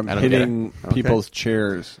Roomba from I don't get hitting people's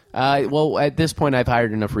chairs? Well, at this point, I've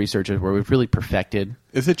hired enough researchers where we've really perfected.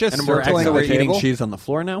 Is it just And we're circling the eating table? cheese on the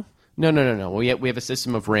floor now? No. We have a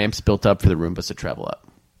system of ramps built up for the Roombas to travel up.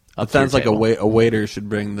 It sounds like a waiter should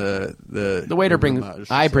bring the waiter brings.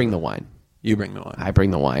 Roomage. I bring the wine. You bring the wine. I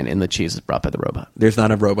bring the wine, and the cheese is brought by the robot. There's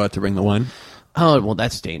not a robot to bring the wine? Oh, well,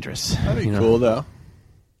 that's dangerous. That'd be cool, though.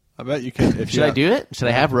 I bet you can. Should I do it? Should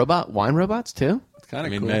I have wine robots too? It's kind I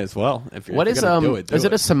of mean, cool. may as well. If you're, What if is you're gonna do it, is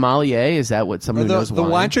it a sommelier? Is that what someone who knows The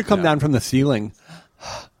wine should come down from the ceiling.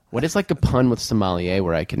 What is like a pun with sommelier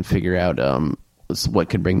where I can figure out what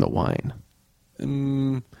could bring the wine?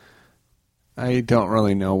 I don't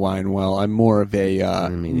really know wine well. I'm more of a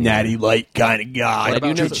natty light kind of guy.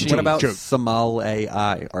 What about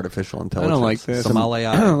Sommelier, artificial intelligence? I don't like this.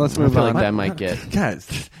 Sommelier. Let's I move feel on. like that might get.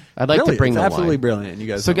 Guys, I'd like really, to bring it's the absolutely wine. brilliant. You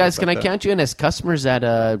guys. So, don't know guys, can I about that. count you in as customers at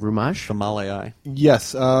Roomage? Sommelier?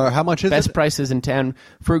 Yes. How much is Best it? prices in town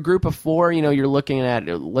for a group of 4. You're looking at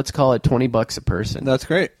let's call it $20 a person. That's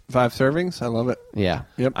great. 5 servings. I love it. Yeah.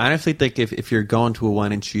 Yep. I honestly think if you're going to a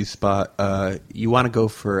wine and cheese spot, you want to go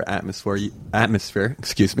for atmosphere.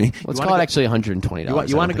 Excuse me. Let's call it actually $120.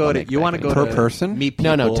 You want to go to Per to person? meet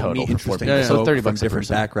people, No, total meet for interesting 4 people. folk So $30 from a different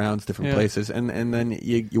person. backgrounds, different Yeah. places, and then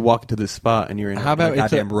you walk into this spot and you're in How about a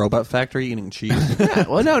it's a- goddamn robot factory eating cheese. Yeah,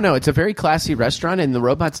 well, no. It's a very classy restaurant, and the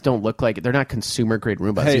robots don't look like they're not consumer grade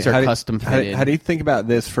robots. These are custom fitted. How do you think about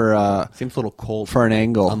this for Seems a little cold for an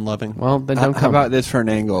angle? unloving. Well, then How don't come. about this for an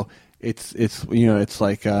angle? It's it's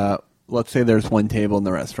like let's say there's one table in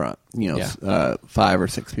the restaurant. 5 or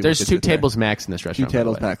 6 people. There's could 2 sit there. tables max in this 2 restaurant. by the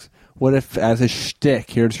tables way. max. What if, as a shtick,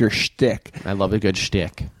 here's your shtick, I love a good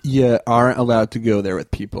shtick. you aren't allowed to go there with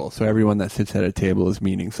people, so everyone that sits at a table is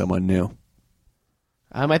meeting someone new.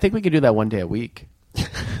 I think we could do that one day a week.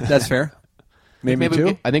 That's fair. Maybe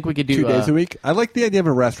two. I think we could do 2 days a week. I like the idea of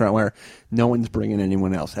a restaurant where no one's bringing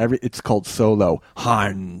anyone else. It's called Solo.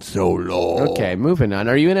 Han Solo. Okay, moving on.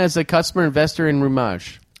 Are you in as a customer investor in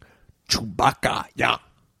Roomage? Chewbacca. Yeah.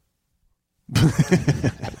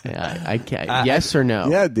 Yeah, I can't. Yes or no?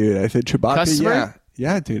 Yeah, dude. I said Chewbacca. Customer? Yeah.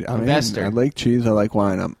 Yeah, dude. I'm Investor. in. I like cheese. I like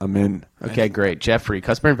wine. I'm in. Okay, great. Jeffrey,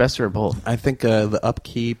 customer investor or both? I think the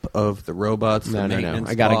upkeep of the robots, No, the no. maintenance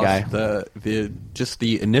I got a cost, guy. just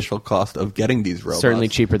the initial cost of getting these robots. Certainly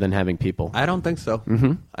cheaper than having people. I don't think so.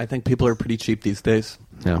 Mm-hmm. I think people are pretty cheap these days.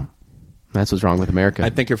 No. That's what's wrong with America. I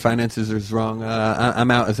think your finances is wrong. I'm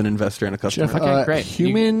out as an investor and a customer. Jeff, okay, great.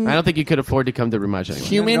 human- I don't think you could afford to come to Roomage anyway.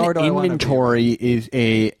 Human Nor do I wanna be. inventory is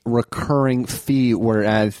a recurring fee,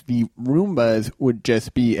 whereas the Roombas would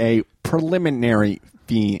just be a preliminary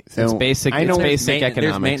fee. So It's basic- I it's don't basic There's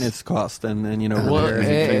economics. maintenance cost, and then Well, there's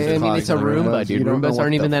I mean, it's a Roomba, dude. You don't know Roombas what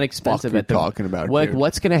aren't even the that expensive. fuck At the you're talking about, What, dude.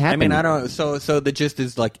 what's going to I happen? mean, I don't. So the gist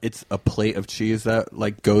is like it's a plate of cheese that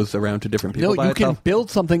like goes around to different people. No, by you can itself. build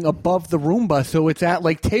something above the Roomba so it's at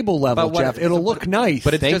like table level, But what- Jeff. It'll look nice.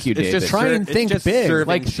 But it's Thank just, you, it's David. just Try and it's think just big. serving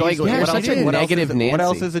Like, cheese. yeah, What such else a is- what else negative is it- What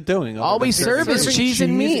else Nancy. is it doing? All we serve is serving cheese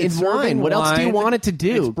and meat cheese, and it's wine. serving What else do you wine. want it to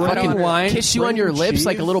do? It's bringing Fucking wine, kiss you on your bringing lips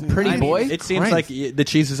like a little cheese. pretty I mean, boy? It seems Christ. like the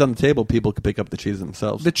cheese is on the table. People could pick up the cheese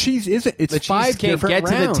themselves. the cheese isn't. It's The 5 cheese can't different get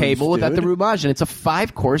to the rounds, table without the dude. Roomage, and it's a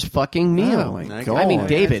 5-course fucking meal. Oh, my I God. mean,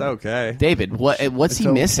 David. It's okay. David, what's he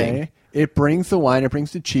It's missing? okay. It brings the wine, it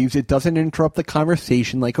brings the cheese. It doesn't interrupt the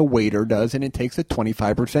conversation like a waiter does, and it takes a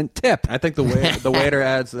 25% tip. I think the waiter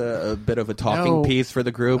adds a bit of a talking No. piece for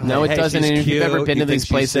the group. No, Like, it hey, doesn't. she's And if you've cute, ever been you to these think she's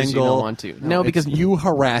places, you single. don't want to. No, because it's you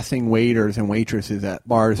harassing waiters and waitresses at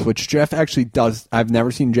bars, which Jeff actually does. I've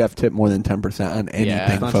never seen Jeff tip more than 10% on anything.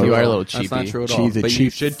 Yeah, That's you not are a true. little That's not cheapy. true at all. She's a But you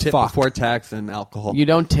cheap should tip fuck. before tax and alcohol. you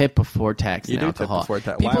don't tip before tax You and do alcohol. tip before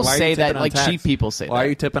tax. People Why are you say that tipping on like tax? cheap people say that. Why are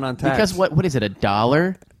you tipping on tax? Because what is it?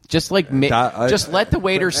 $1? Just like just let the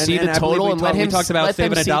waiter see the I believe total we and let him. We talked about let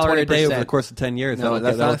them saving see $1 a day over 20%. the course of 10 years. No,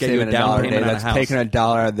 that's that'll not get you saving a down $1 a day. payment on a That's house. taking $1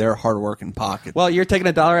 out of their hard-working pocket. Well, you're taking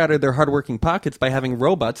 $1 out of their hardworking pockets by having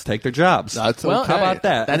robots take their jobs. That's Well, okay. How about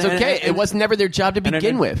that? That's And- okay. and- It was never their job to and- begin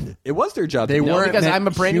and- with. It was their job. They to weren't because meant- I'm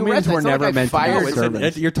a brand new humans restaurant. were It's not never like I meant to be fired Listen,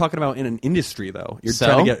 servants. you're talking about in an industry, though. You're So?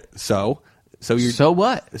 trying to get so you're So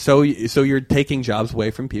what? so you're taking jobs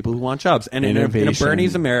away from people who want jobs, and in a Innovation.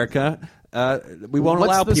 Bernie's America, we won't What's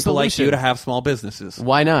allow the people like solution? you to have small businesses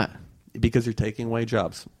Why not? because you're taking away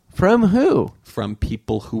jobs From who? from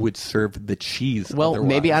people who would serve the cheese. Well, otherwise.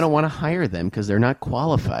 maybe I don't want to hire them because they're not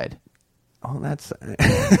qualified. Oh, that's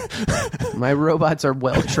My robots are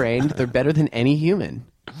well trained. They're better than any human.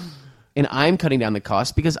 And I'm cutting down the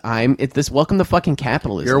cost because welcome to fucking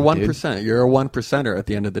capitalism. you're a dude. 1%. You're a 1%er at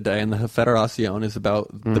the end of the day, and the Federación is about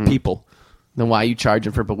the people. Then why are you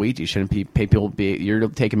charging for Luigi? Shouldn't pay people you're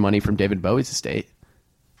taking money from David Bowie's estate.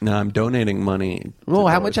 No, I'm donating money. Well, to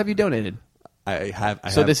how those. much have you donated? I have.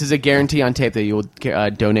 So this is a guarantee on tape that you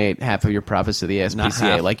will donate half of your profits to the SPCA, not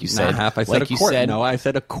half, like you said. Not half. I said like a you quarter. said, No, I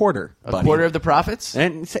said a quarter. a quarter of the profits.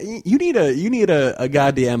 And so you need a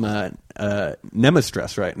goddamn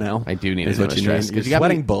Nemestress right now. I do need is a what you Nemestress, need. 'cause You're you got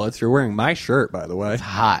sweating me- bullets. You're wearing my shirt, by the way.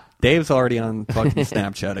 Hot. Dave's already on fucking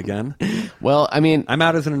Snapchat again. Well, I mean, I'm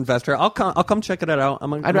out as an investor. I'll come check it out.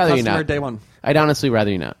 I'm a I'd rather you customer not. day one. I'd honestly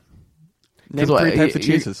rather you not. Name 3 types of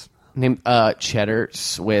cheeses. Name cheddar,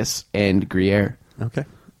 Swiss, and Gruyere. Okay.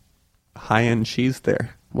 High-end cheese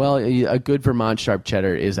there. Well, a good Vermont sharp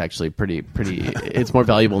cheddar is actually pretty. It's more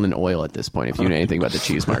valuable than oil at this point, if you know anything about the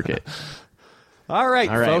cheese market. All right,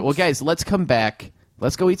 folks. Well, guys, let's come back.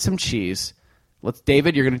 Let's go eat some cheese.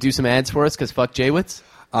 David, you're going to do some ads for us because fuck Jaywitz?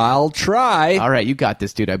 I'll try. All right, you got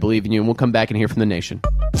this, dude. I believe in you, and we'll come back and hear from the nation.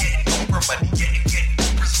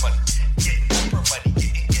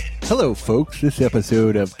 Hello, folks. This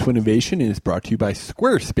episode of Twinnovation is brought to you by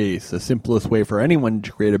Squarespace, the simplest way for anyone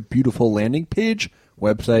to create a beautiful landing page,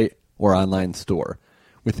 website, or online store.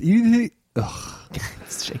 With easy...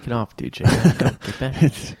 Shake it off, dude. Shake it off. Get back.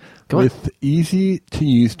 With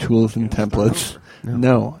easy-to-use tools and templates.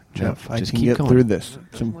 No, Jeff, I just can keep get going. through this.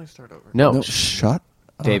 No, Shut up.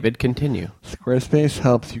 David, continue. Squarespace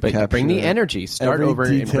helps you capture... Bring the energy. Start every over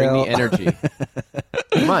and bring the energy.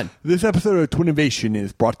 Come on. This episode of Twinnovation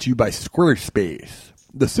is brought to you by Squarespace,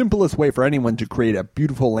 the simplest way for anyone to create a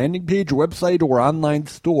beautiful landing page, website, or online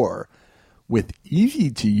store. With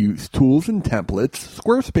easy-to-use tools and templates,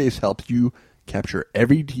 Squarespace helps you capture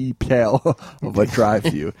every detail of what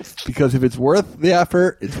drives you. Because if it's worth the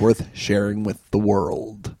effort, it's worth sharing with the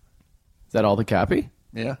world. Is that all the copy?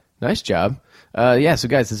 Yeah. Nice job. So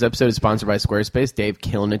guys, this episode is sponsored by Squarespace. Dave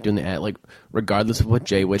killing it doing the ad, regardless of what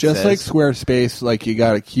Jaywitz says. Just like Squarespace, you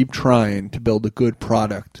got to keep trying to build a good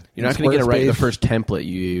product. You're not going to get it right the first template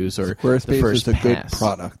you use or Squarespace the first is a good pass.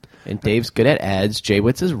 product. And Dave's good at ads.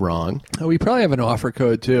 Jaywitz is wrong. Oh, we probably have an offer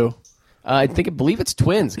code too. I believe it's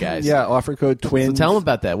twins, guys. Yeah, offer code twins. So tell them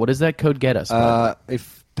about that. What does that code get us?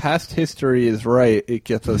 If past history is right, it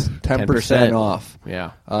gets us 10% off.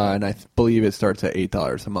 Yeah. And I believe it starts at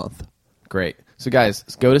 $8 a month. Great. So guys,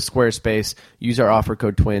 go to Squarespace, use our offer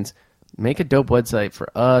code twins, make a dope website for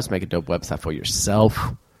us, make a dope website for yourself,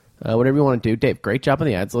 whatever you want to do. Dave, great job on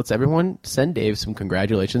the ads. Let's everyone send Dave some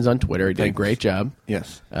congratulations on Twitter. He did a great job.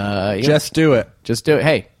 Yes. Just do it. Just do it.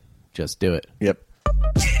 Hey, just do it. Yep.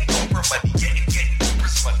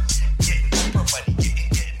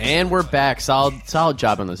 And we're back. Solid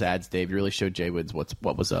job on those ads, Dave. You really showed Jaywitz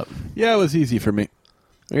what was up. Yeah, it was easy for me.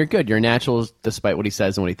 You're good. You're a natural despite what he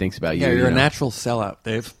says and what he thinks about you. Yeah, you're you a know? natural sellout,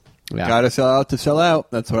 Dave. Yeah. Gotta sell out to sell out.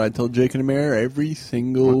 That's what I told Jake and Amir every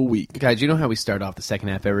single week. Guys, you know how we start off the second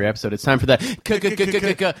half of every episode. It's time for the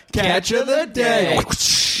Catch of the Day.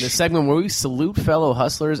 The segment where we salute fellow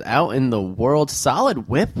hustlers out in the world. Solid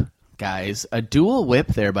whip, guys. A dual whip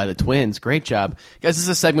there by the twins. Great job. Guys, this is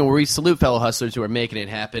a segment where we salute fellow hustlers who are making it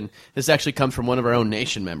happen. This actually comes from one of our own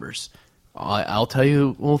nation members. I'll tell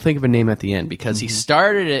you, we'll think of a name at the end because he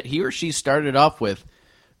or she started it off with,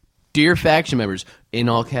 "Dear faction members," in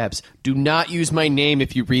all caps, "do not use my name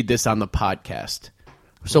if you read this on the podcast."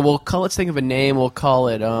 So let's think of a name. We'll call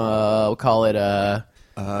it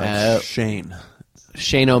Shane.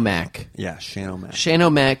 Shane O'Mac. Yeah, Shane O'Mac. Shane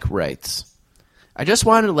O'Mac writes, "I just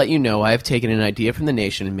wanted to let you know I have taken an idea from the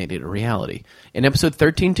nation and made it a reality. In episode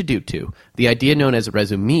 13 to do to, the idea known as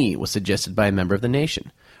Resume was suggested by a member of the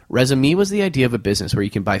nation. Resume was the idea of a business where you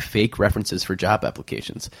can buy fake references for job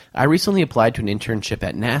applications. I recently applied to an internship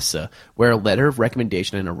at NASA where a letter of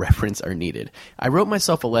recommendation and a reference are needed. I wrote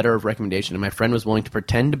myself a letter of recommendation and my friend was willing to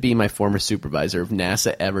pretend to be my former supervisor if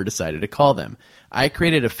NASA ever decided to call them. I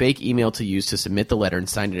created a fake email to use to submit the letter and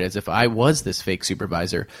signed it as if I was this fake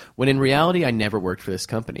supervisor, when in reality I never worked for this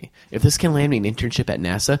company. If this can land me an internship at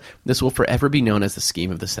NASA, this will forever be known as the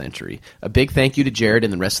scheme of the century. A big thank you to Jared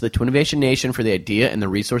and the rest of the Twinnovation Nation for the idea and the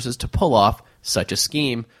resources to pull off such a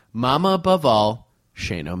scheme. Mama above all,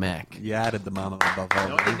 Shane O'Mac." You added the mama above all.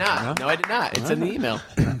 No, I did not. No, I did not. It's in the email.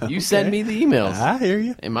 You send me the emails. I hear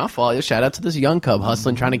you. Ain't my fault. Shout out to this young cub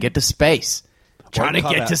hustling, trying to get to space. Trying to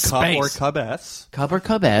get to space. Or Cub-S. Cub or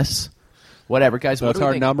Cub-S. Whatever, guys. So what that's do we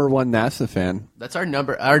our think? number one NASA fan. That's our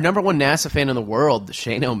number one NASA fan in the world,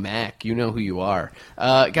 Shane O'Mac. You know who you are.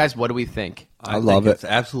 Guys, what do we think? I love think it. It's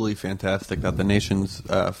absolutely fantastic that the nation's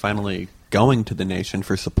finally going to the nation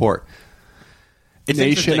for support. It's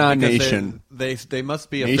Nation on interesting nation. because They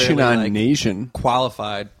must be a Nation fairly, on nation.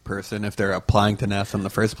 qualified person if they're applying to NASA in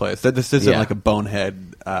the first place. That this isn't Yeah. like a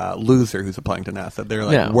bonehead loser who's applying to NASA. They're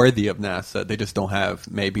No. worthy of NASA. They just don't have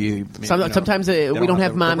Sometimes we don't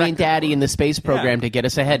have mommy and daddy in the space program Yeah. to get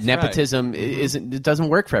us ahead. That's right. Nepotism it doesn't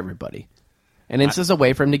work for everybody. And it's just a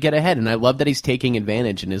way for him to get ahead. And I love that he's taking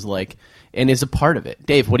advantage and is a part of it.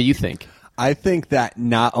 Dave, what do you think? I think that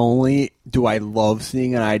not only do I love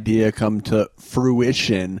seeing an idea come to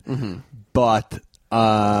fruition, but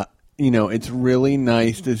it's really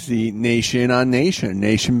nice to see nation on nation,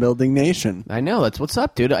 nation building nation. I know, that's what's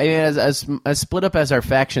up, dude. As split up as our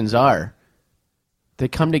factions are, They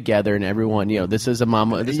come together and everyone, this is a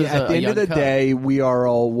mama. This is At the end of the day, we are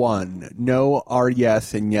all one. No are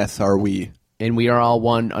yes, and yes are we. And we are all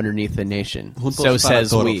one underneath the nation. Juntos So para says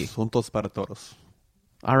todos. we. Juntos para todos.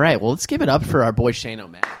 All right, well, let's give it up for our boy Shane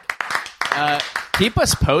O'Mac. Keep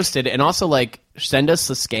us posted, and also, send us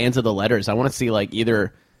the scans of the letters. I want to see,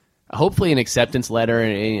 either, hopefully, an acceptance letter,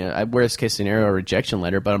 and worst case scenario, a rejection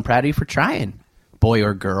letter, but I'm proud of you for trying. Boy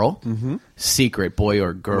or girl. Mm-hmm. Secret boy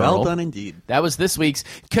or girl. Well done indeed. That was this week's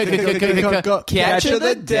Catch of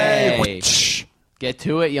the Day. Get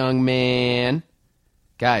to it, young man.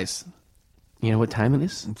 Guys, you know what time it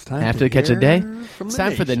is? It's time After to the Catch of the Day, hear from it's the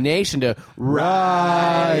time for the nation to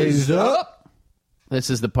rise up.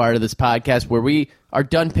 This is the part of this podcast where we are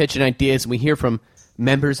done pitching ideas and we hear from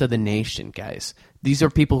members of the nation, guys. These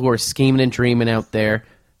are people who are scheming and dreaming out there.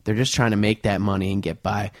 They're just trying to make that money and get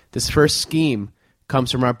by. This first scheme comes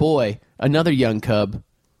from our boy, another young cub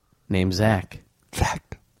named Zach.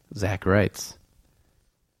 Zach writes,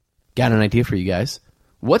 got an idea for you guys.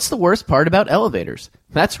 What's the worst part about elevators?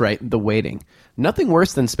 That's right, the waiting. Nothing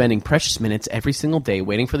worse than spending precious minutes every single day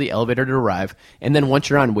waiting for the elevator to arrive, and then once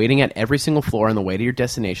you're on, waiting at every single floor on the way to your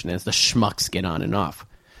destination as the schmucks get on and off.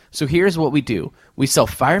 So here's what we do. We sell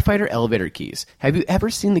firefighter elevator keys. Have you ever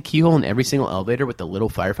seen the keyhole in every single elevator with the little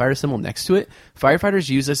firefighter symbol next to it? Firefighters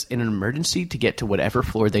use this in an emergency to get to whatever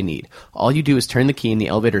floor they need. All you do is turn the key and the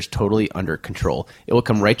elevator is totally under control. It will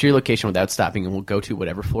come right to your location without stopping and will go to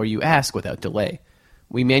whatever floor you ask without delay.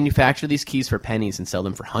 We manufacture these keys for pennies and sell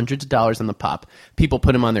them for hundreds of dollars on the pop. People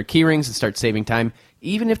put them on their key rings and start saving time.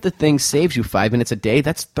 Even if the thing saves you 5 minutes a day,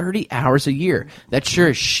 that's 30 hours a year. That sure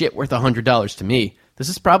is shit worth $100 to me. This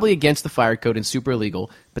is probably against the fire code and super illegal,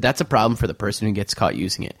 but that's a problem for the person who gets caught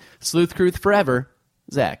using it. Sleuth Cruth forever,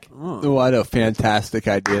 Zach. Oh, what a fantastic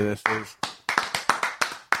idea this is.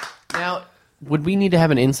 Now, would we need to have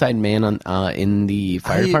an inside man on in the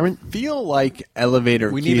fire department? I feel like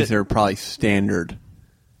elevator keys are probably standard.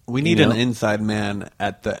 We need an inside man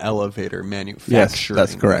at the elevator manufacturing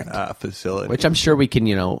that's correct. Facility. Which I'm sure we can,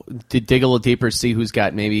 dig a little deeper, see who's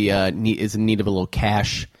got maybe is in need of a little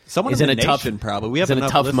cash. Someone is in the tough, nation probably. We have in a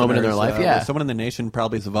enough tough moment in their listeners, life, yeah. Someone in the nation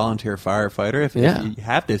probably is a volunteer firefighter. If you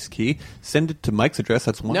have this key, send it to Mike's address.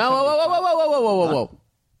 That's No, whoa.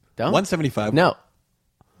 Don't. 175. No.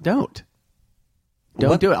 Don't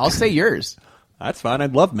do it. I'll say yours. That's fine.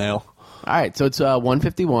 I'd love mail. All right, so it's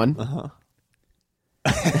 151. Uh-huh.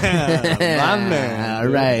 All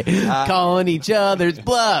right. Calling each other's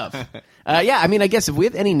bluff. I guess if we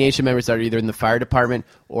have any nation members that are either in the fire department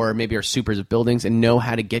or maybe are supers of buildings and know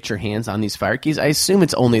how to get your hands on these fire keys, I assume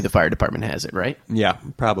it's only the fire department has it, right? Yeah,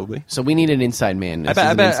 probably. So we need an inside man. I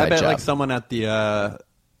bet like someone at the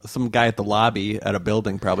some guy at the lobby at a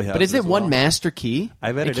building probably has. But is it one well. master key?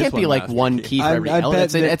 I bet it can't be like one key for every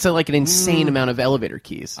elevator. It's like an insane amount of elevator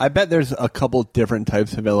keys. I bet there's a couple different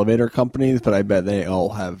types of elevator companies, but I bet they all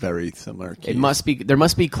have very similar keys. There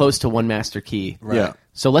must be close to one master key. Right. Yeah.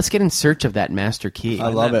 So let's get in search of that master key. I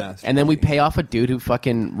love it. And then we pay off a dude who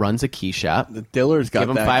fucking runs a key shop. The Diller's got Give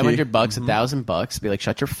him that $500, key. $1,000. Be like,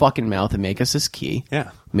 shut your fucking mouth and make us this key. Yeah.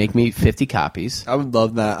 Make me 50 copies. I would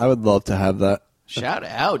love that. I would love to have that. Shout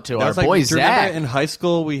out to That our was like, boy do you Zach. remember in high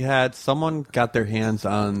school we had someone got their hands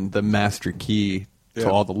on the master key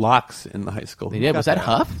to all the locks in the high school. They did. Was that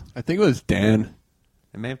Huff? I think it was Dan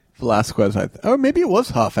It may have, Velasquez. Or maybe it was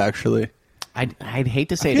Huff, actually. I'd hate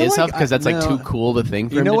to say I it feel is like Huff because that's like no. too cool of a thing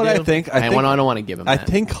for You him know to what do. I think? I don't want to give him I that.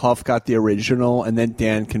 think Huff got the original, and then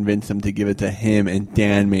Dan convinced him to give it to him, and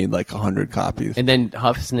Dan made like 100 copies. And then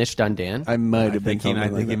Huff snitched on Dan? I might have been I think something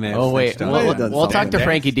he like may that. have Oh, wait. snitched on Well, Dan. We'll talk to Dan-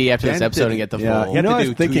 Frankie D after this Dan episode did- and get the Yeah, full... you know, to I was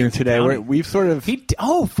do 2 thinking years of today, county. we've sort of...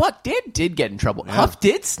 Fuck, Dan did get in trouble. Huff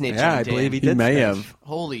did snitch Yeah, on I Dan. believe he He did. may snitch. have.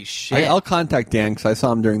 Holy shit. I'll contact Dan because I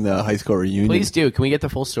saw him during the high school reunion. Please do. Can we get the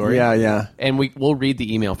full story? Yeah. And we'll read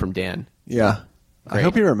the email from Dan. Yeah. I Great.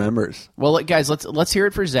 hope he remembers. Well, guys, let's hear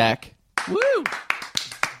it for Zach. Woo!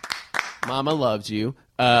 Mama loves you.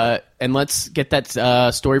 And let's get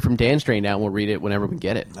that story from Dan straightened out, and we'll read it whenever we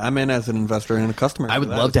get it. I'm in as an investor and a customer. I would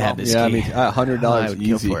for that love as to well. have this Yeah, I key. mean, $100 I would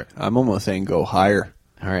kill easy. for it. I'm almost saying go higher.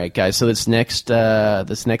 All right, guys. So this next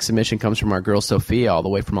submission comes from our girl Sophia, all the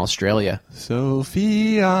way from Australia.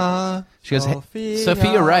 Sophia. She goes,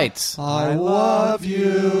 Sophia writes, I love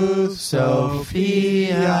you,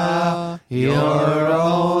 Sophia. You're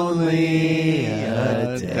only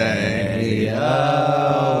a day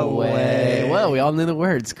away. Whoa, we all knew the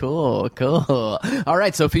words. Cool. All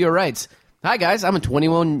right, Sophia writes, hi, guys. I'm a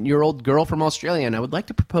 21-year-old girl from Australia, and I would like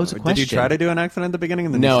to propose a question. Did you try to do an accent at the beginning?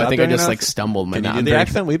 And then No, you I stopped think I doing just an like accent? stumbled. Can you do the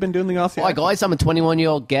accent? We've been doing the Aussie Hi, accent. guys. I'm a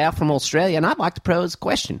 21-year-old gal from Australia, and I'd like to propose a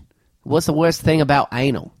question. What's the worst thing about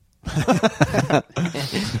anal?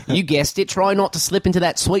 You guessed it. Try not to slip into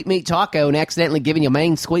that sweet meat taco and accidentally giving your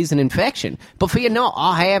main squeeze an infection. But fear not,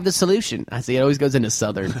 I have the solution. I see it always goes into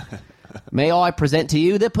Southern. May I present to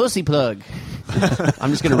you the pussy plug?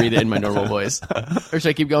 I'm just going to read it in my normal voice. Or should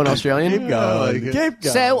I keep going Australian? Keep going.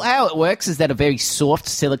 So how it works is that a very soft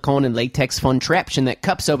silicone and latex contraption that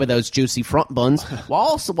cups over those juicy front buns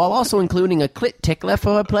while also including a clit tickler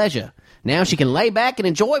for her pleasure. Now she can lay back and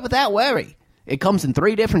enjoy it without worry. It comes in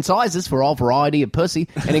 3 different sizes for all variety of pussy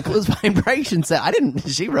and includes vibration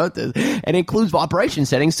she wrote this. And includes vibration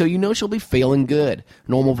settings so you know she'll be feeling good.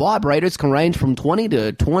 Normal vibrators can range from $20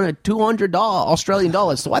 to $200 Australian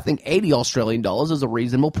dollars, so I think $80 Australian dollars is a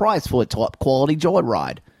reasonable price for a top quality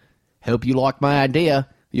joyride. Hope you like my idea.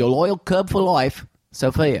 Your loyal cub for life,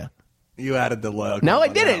 Sophia. You added the loyal. No, I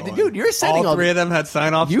didn't. Dude, you're sending all 3 of them had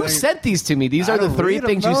sign-offs. You sent these to me. These are the 3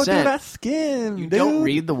 things you sent. Dude, I skimmed, you don't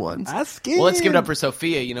read the ones. I skimmed. Well, let's give it up for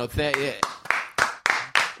Sophia.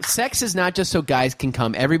 Sex is not just so guys can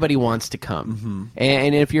come. Everybody wants to come. Mm-hmm.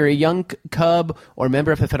 And if you're a young cub or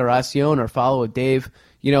member of the Federacion or follow Dave,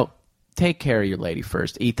 take care of your lady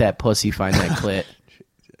first. Eat that pussy, find that clit.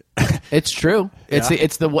 It's true.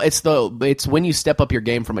 It's when you step up your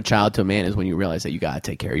game from a child to a man is when you realize that you gotta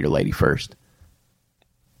take care of your lady first.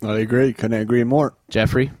 I agree. Couldn't agree more.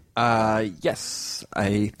 Jeffrey? Yes,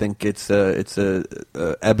 I think it's a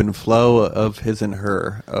ebb and flow of his and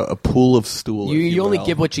her, a pool of stool. You only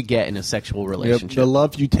give what you get in a sexual relationship. The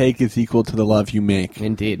love you take is equal to the love you make.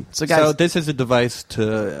 Indeed. So, guys, this is a device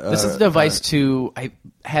to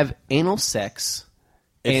have anal sex.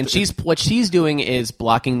 And what she's doing is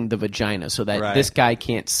blocking the vagina so that this guy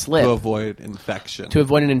can't slip. To avoid infection.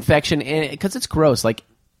 And because it's gross. Like,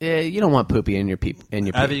 you don't want poopy in your pee.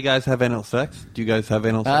 Have you guys have anal sex? Do you guys have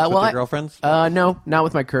anal sex with your girlfriends? No, not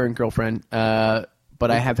with my current girlfriend. But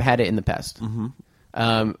I have had it in the past. Mm-hmm.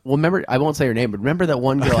 Well, remember, I won't say her name, but remember that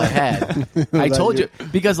one girl I had? I told you.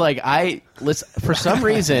 Because, for some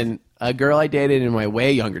reason, a girl I dated in my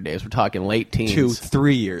way younger days, we're talking late teens.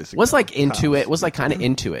 2-3 years ago. Was into it, was kind of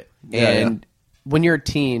into it. And when you're a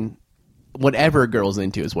teen, whatever a girl's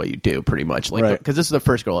into is what you do, pretty much. Because this is the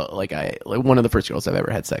first girl, one of the first girls I've ever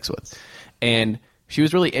had sex with. And she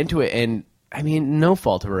was really into it, and, I mean, no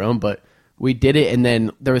fault of her own, but we did it, and then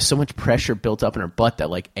there was so much pressure built up in her butt that,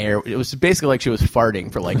 it was basically like she was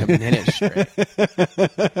farting for, a minute straight.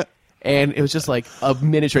 And it was just a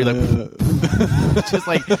minute straight,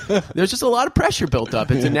 there's just a lot of pressure built up.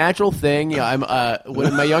 It's a natural thing. In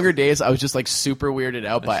my younger days, I was just super weirded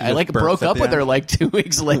out by it. I broke up with her 2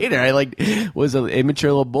 weeks later. I was an immature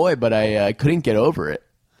little boy, but I couldn't get over it.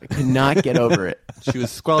 I could not get over it. She was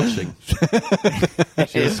squelching.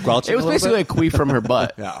 It was basically a queef from her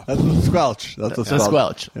butt. Yeah, that's a squelch. That's a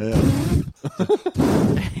squelch. Yeah.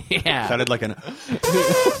 Yeah. Sounded like an.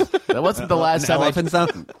 That wasn't the last time. Elephant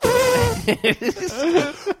sound.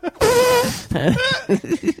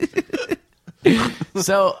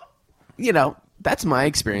 So, that's my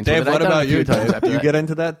experience. Dave, what about you? Do you that. get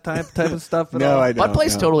into that type of stuff? No, I don't. Butt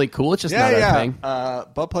play's totally cool. It's just not our thing.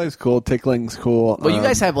 Butt play's cool. Tickling's cool. Well, you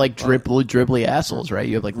guys have dribbly assholes, right?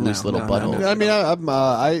 You have loose little buttholes. I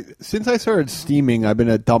mean, since I started steaming, I've been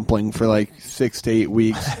a dumpling for 6 to 8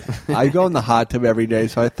 weeks. I go in the hot tub every day,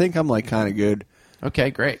 so I think I'm kind of good.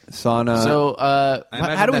 Okay, great. Sauna. So,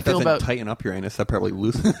 how do we feel about tighten up your anus? That probably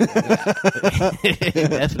loosens.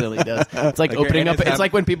 It definitely does. It's like opening up. It's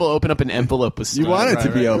like when people open up an envelope with stuff. You want it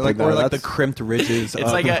to be open, or the crimped ridges.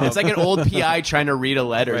 It's like an old PI trying to read a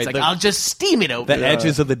letter. It's I'll just steam it open. The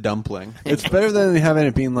edges of the dumpling. It's better than having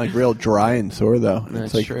it being real dry and sore, though.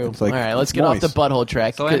 That's true. All right, let's get off the butthole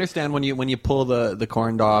track. So I understand when you pull the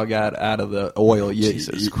corn dog out of the oil,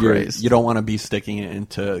 you don't want to be sticking it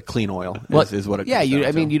into clean oil. Is what it. Yeah,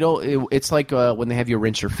 you don't. It's like when they have you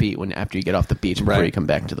rinse your feet after you get off the beach before you come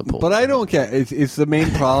back to the pool. But I don't get it's the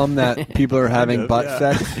main problem that people are having butt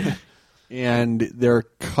sex and they're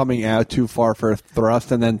coming out too far for a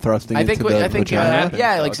thrust and then thrusting into the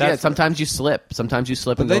vagina. Sometimes you slip.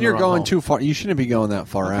 But then you're going too far. You shouldn't be going that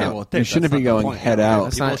far out. Well, you shouldn't be going head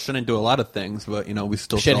out. People shouldn't do a lot of things, but we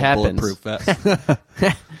still shit sell happens. bulletproof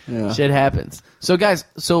vests. Shit happens. So guys,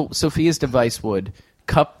 Sophia's device would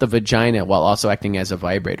cup the vagina while also acting as a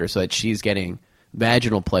vibrator so that she's getting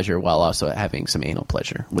vaginal pleasure while also having some anal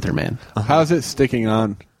pleasure with her man. How's it sticking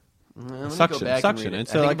on? Suction.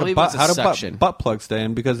 It's I like believe butt, it's how do suction. butt plugs stay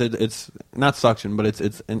in? Because it's not suction, but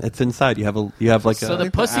it's inside. You have like So a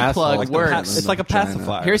the pussy asshole, plug like the works. it's like a Vagina.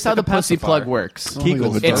 pacifier. Here's how It's like the a pussy pacifier. plug works.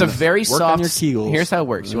 Kegels. It's a Does. very Work soft. on your Kegels. Here's how it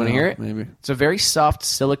works. You want to hear it? Maybe. It's a very soft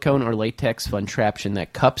silicone or latex contraption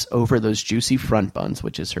that cups over those juicy front buns,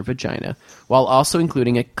 which is her vagina, while also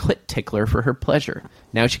including a clit tickler for her pleasure.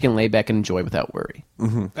 Now she can lay back and enjoy without worry.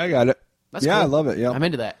 I got it. That's yeah, cool. I love it. Yeah, I'm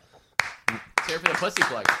into that. Let's hear it for the pussy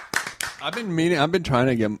plug. I've been trying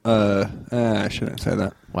to get. I shouldn't say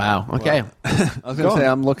that. Wow. Okay. I was gonna say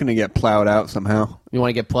I'm looking to get plowed out somehow. You want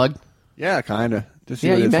to get plugged? Yeah, kind of. Just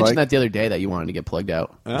Yeah, you mentioned that the other day that you wanted to get plugged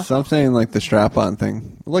out. So I'm saying like the strap-on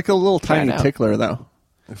thing, like a little Try it tiny out. tickler though.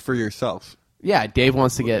 For yourself. Yeah, Dave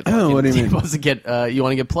wants to get. Oh, what do you Dave mean? wants to get. You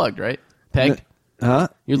want to get plugged, right? Pegged. Huh?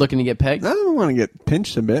 You're looking to get pegged. I don't want to get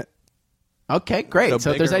pinched a bit. Okay, great.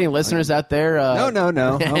 So if there's any listeners out there,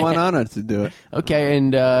 No. I want Anna to do it. Okay,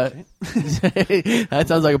 and that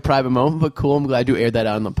sounds like a private moment, but cool. I'm glad you aired that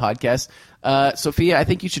out on the podcast. Sophia, I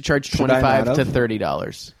think you should charge Should I $25 not to have?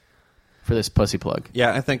 $30 for this pussy plug.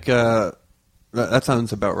 Yeah, I think that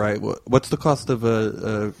sounds about right. What's the cost of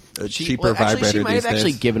a cheaper vibrator She might these have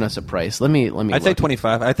actually days? given us a price. Let me. I'd say look.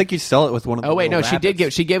 25. I think you sell it with one of the Oh wait, no, little she did rabbits.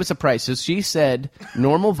 give. She gave us a price. So she said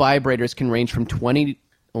normal vibrators can range from 20.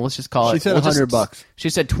 Well, let's just call it. She said we'll just- $100. She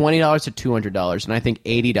said $20 to $200, and I think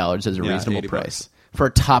 $80 is a Yeah, reasonable $80. price for a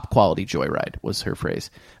top quality joyride. Was her phrase.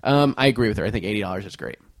 I agree with her. I think $80 is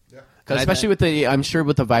great. Because especially with the, I'm sure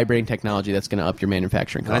with the vibrating technology, that's going to up your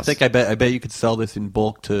manufacturing And costs. I bet you could sell this in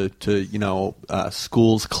bulk to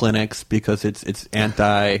schools, clinics, because it's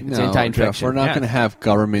anti. It's No, anti-infection. Jeff, we're not Yeah. going to have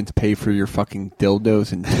governments pay for your fucking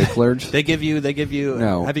dildos and ticklers. They give you.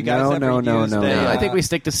 No. Have you guys No, ever no, used no, a, no. I think we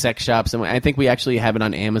stick to sex shops, and I think we actually have it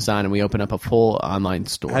on Amazon, and we open up a full online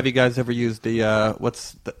store. Have you guys ever used the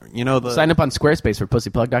the Sign up on Squarespace for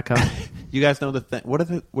pussyplug.com. You guys know the thing. What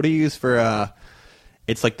do you use for?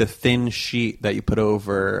 It's like the thin sheet that you put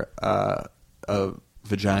over a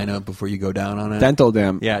vagina before you go down on it. Dental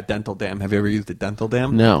dam. Yeah, dental dam. Have you ever used a dental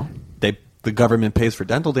dam? No. The government pays for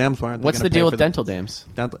dental dams. Why aren't they What's gonna the pay deal for with dental dams?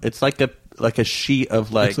 It's like a sheet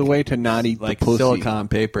of like It's a way to not eat like the pussy. silicone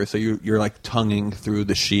paper. So you're like tonguing through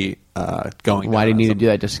the sheet, going. Why down do you on need to something. do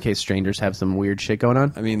that just in case strangers have some weird shit going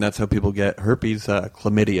on? I mean, that's how people get herpes,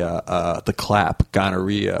 chlamydia, the clap,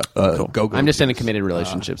 gonorrhea. Go-go I'm just in a juice. committed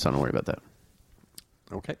relationship, so don't worry about that.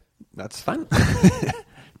 Okay, that's fine.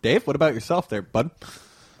 Dave, what about yourself there, bud?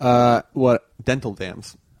 What? Dental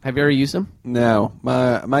dams. Have you ever used them? No,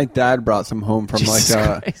 my dad brought some home from Jesus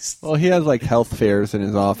like Christ. well, he has like health fairs in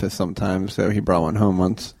his office sometimes, so he brought one home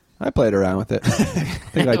once. I played around with it. I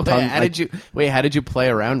think I How did you play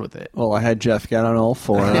around with it? Well, I had Jeff get on all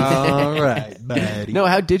fours. All right, buddy. No,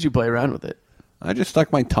 how did you play around with it? I just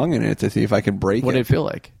stuck my tongue in it to see if I could break What it. did it feel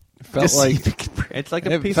like? It felt Just like see if you can break it. It's like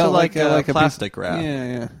a it piece felt of like, a piece- plastic wrap.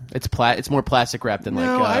 Yeah. It's more plastic wrap than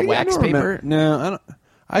No, I wax don't paper. remember. No, I don't.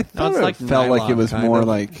 I thought it's it like felt like it nylon, was kind more of.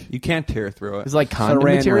 like You can't tear through it. It's like condom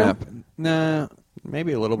saran material. wrap. No,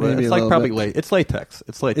 Maybe a little bit. Maybe It's a like little probably bit. It's latex.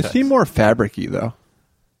 It's latex. it seemed more fabricy though.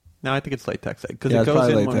 No, I think it's latex because Yeah, it it's goes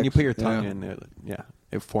probably in when latex. you put your tongue Yeah. in.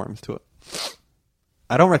 It forms to it.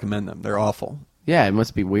 I don't recommend them. They're awful. Yeah, it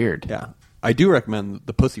must be weird. Yeah, I do recommend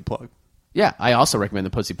the pussy plug. Yeah, I also recommend the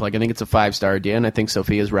pussy plug. I think it's a 5-star idea, and I think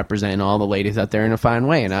Sophia's representing all the ladies out there in a fine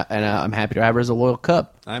way, and I'm happy to have her as a loyal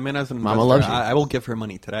cup. I'm in as an Mama investor. loves you. I will give her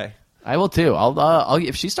money today. I will too. I'll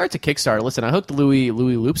if she starts a Kickstarter. Listen, I hooked Louis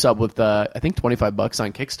Loops up with I think $25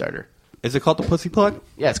 on Kickstarter. Is it called the pussy plug?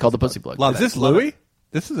 Yeah, it's called the pussy plug. Love Is it. this Love Louis? it.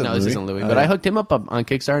 This isn't No, Louis. this isn't Louis, Oh, but yeah. I hooked him up on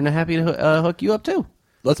Kickstarter, and I'm happy to hook you up too.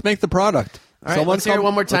 Let's make the product. All right, let's hear it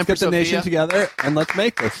one more time Let's get for the nation Sophia. together and let's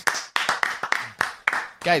make this.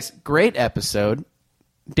 Guys, great episode.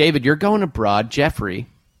 David, you're going abroad. Jeffrey,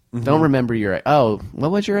 don't remember your... Oh,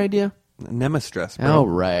 what was your idea? Nemestress, bro. Oh,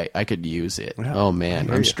 right. I could use it. Yeah. Oh,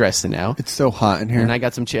 man. I'm stressing now. It's so hot in here. And I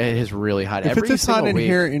got some... It is really hot. if Every it's this hot single in week.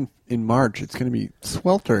 here in March, it's going to be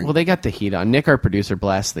sweltering. Well, they got the heat on. Nick, our producer,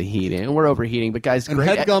 blasts the heat in. We're overheating. But, guys, and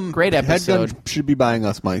great episode. Headgum should be buying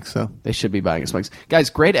us mics, so. They should be buying us mics.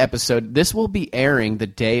 Guys, great episode. This will be airing the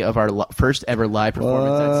day of our first ever live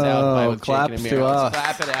performance at South by with Jake claps and to Amir. us.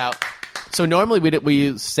 Clap it out. So normally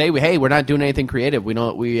we say, hey, we're not doing anything creative.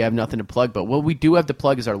 We have nothing to plug. But what we do have to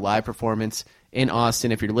plug is our live performance in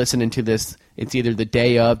Austin. If you're listening to this, it's either the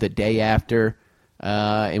day of, the day after,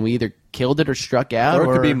 and we either killed it or struck out. Or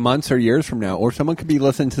it could be months or years from now. Or someone could be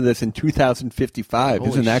listening to this in 2055. Holy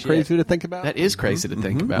Isn't that shit. crazy to think about? That is crazy to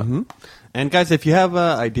think about. And guys, if you have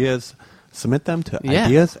ideas, submit them to Yeah.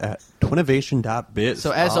 ideas at Twinnovation.biz.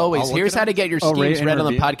 So as always, I'll here's look it how up. to get your Oh, rate schemes and read on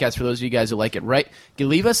the review. podcast for those of you guys who like it, right? You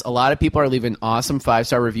leave us. A lot of people are leaving awesome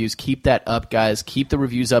 5-star reviews. Keep that up, guys. Keep the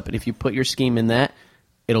reviews up. And if you put your scheme in that,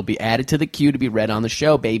 it'll be added to the queue to be read on the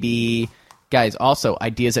show, baby. Guys, also,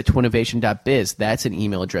 ideas at twinnovation.biz. That's an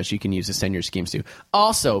email address you can use to send your schemes to.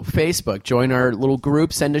 Also, Facebook. Join our little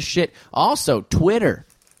group. Send us shit. Also, Twitter.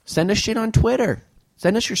 Send us shit on Twitter.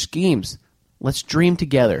 Send us your schemes. Let's dream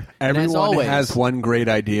together. And as Everyone always, has one great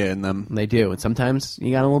idea in them. they do, and sometimes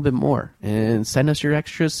you got a little bit more. And send us your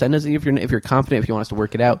extras. Send us if you're confident, if you want us to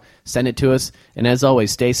work it out. Send it to us. And as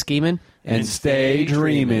always, stay scheming And stay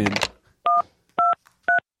dreaming.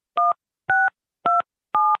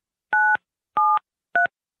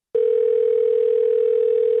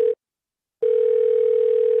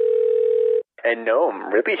 And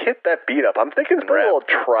Gnome, really hit that beat up. I'm thinking a little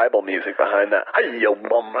tribal music behind that.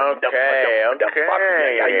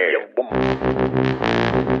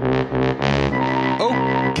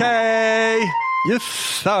 Okay. Yes,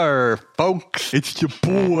 sir, folks. It's your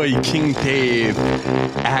boy, King Dave,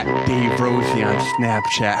 at Dave Rosie on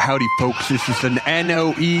Snapchat. Howdy, folks. This is an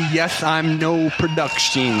NOE, yes, I'm no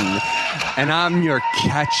production. And I'm your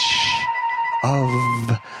catch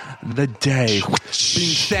of the day.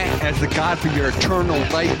 Being sent as the god for your eternal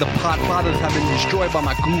light. The pot fathers have been destroyed by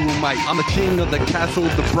my guru might. I'm the king of the castle,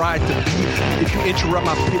 the bride to be. If you interrupt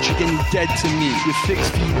my pitch again, you're dead to me. You're 6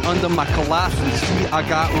 feet under my colossus feet. I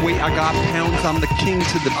got weight, I got pounds. I'm the king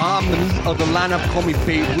to the I'm the meat of the lineup. Call me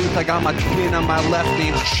Babe Ruth. I got my twin on my left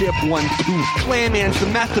name, Chip 1 2. Clan man's the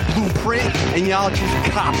master blueprint, and y'all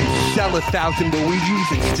just copy. Sell 1,000, but we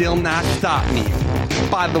use it, still not stop me.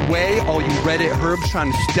 By the way, all you Reddit herbs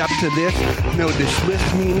trying to step to this, know this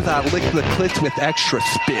list means I lick the clits with extra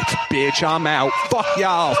spits. Bitch, I'm out. Fuck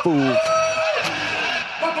y'all, fool.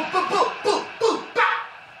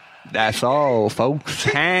 That's all, folks.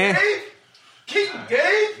 Huh?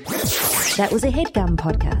 That was a headgum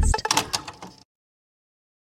podcast.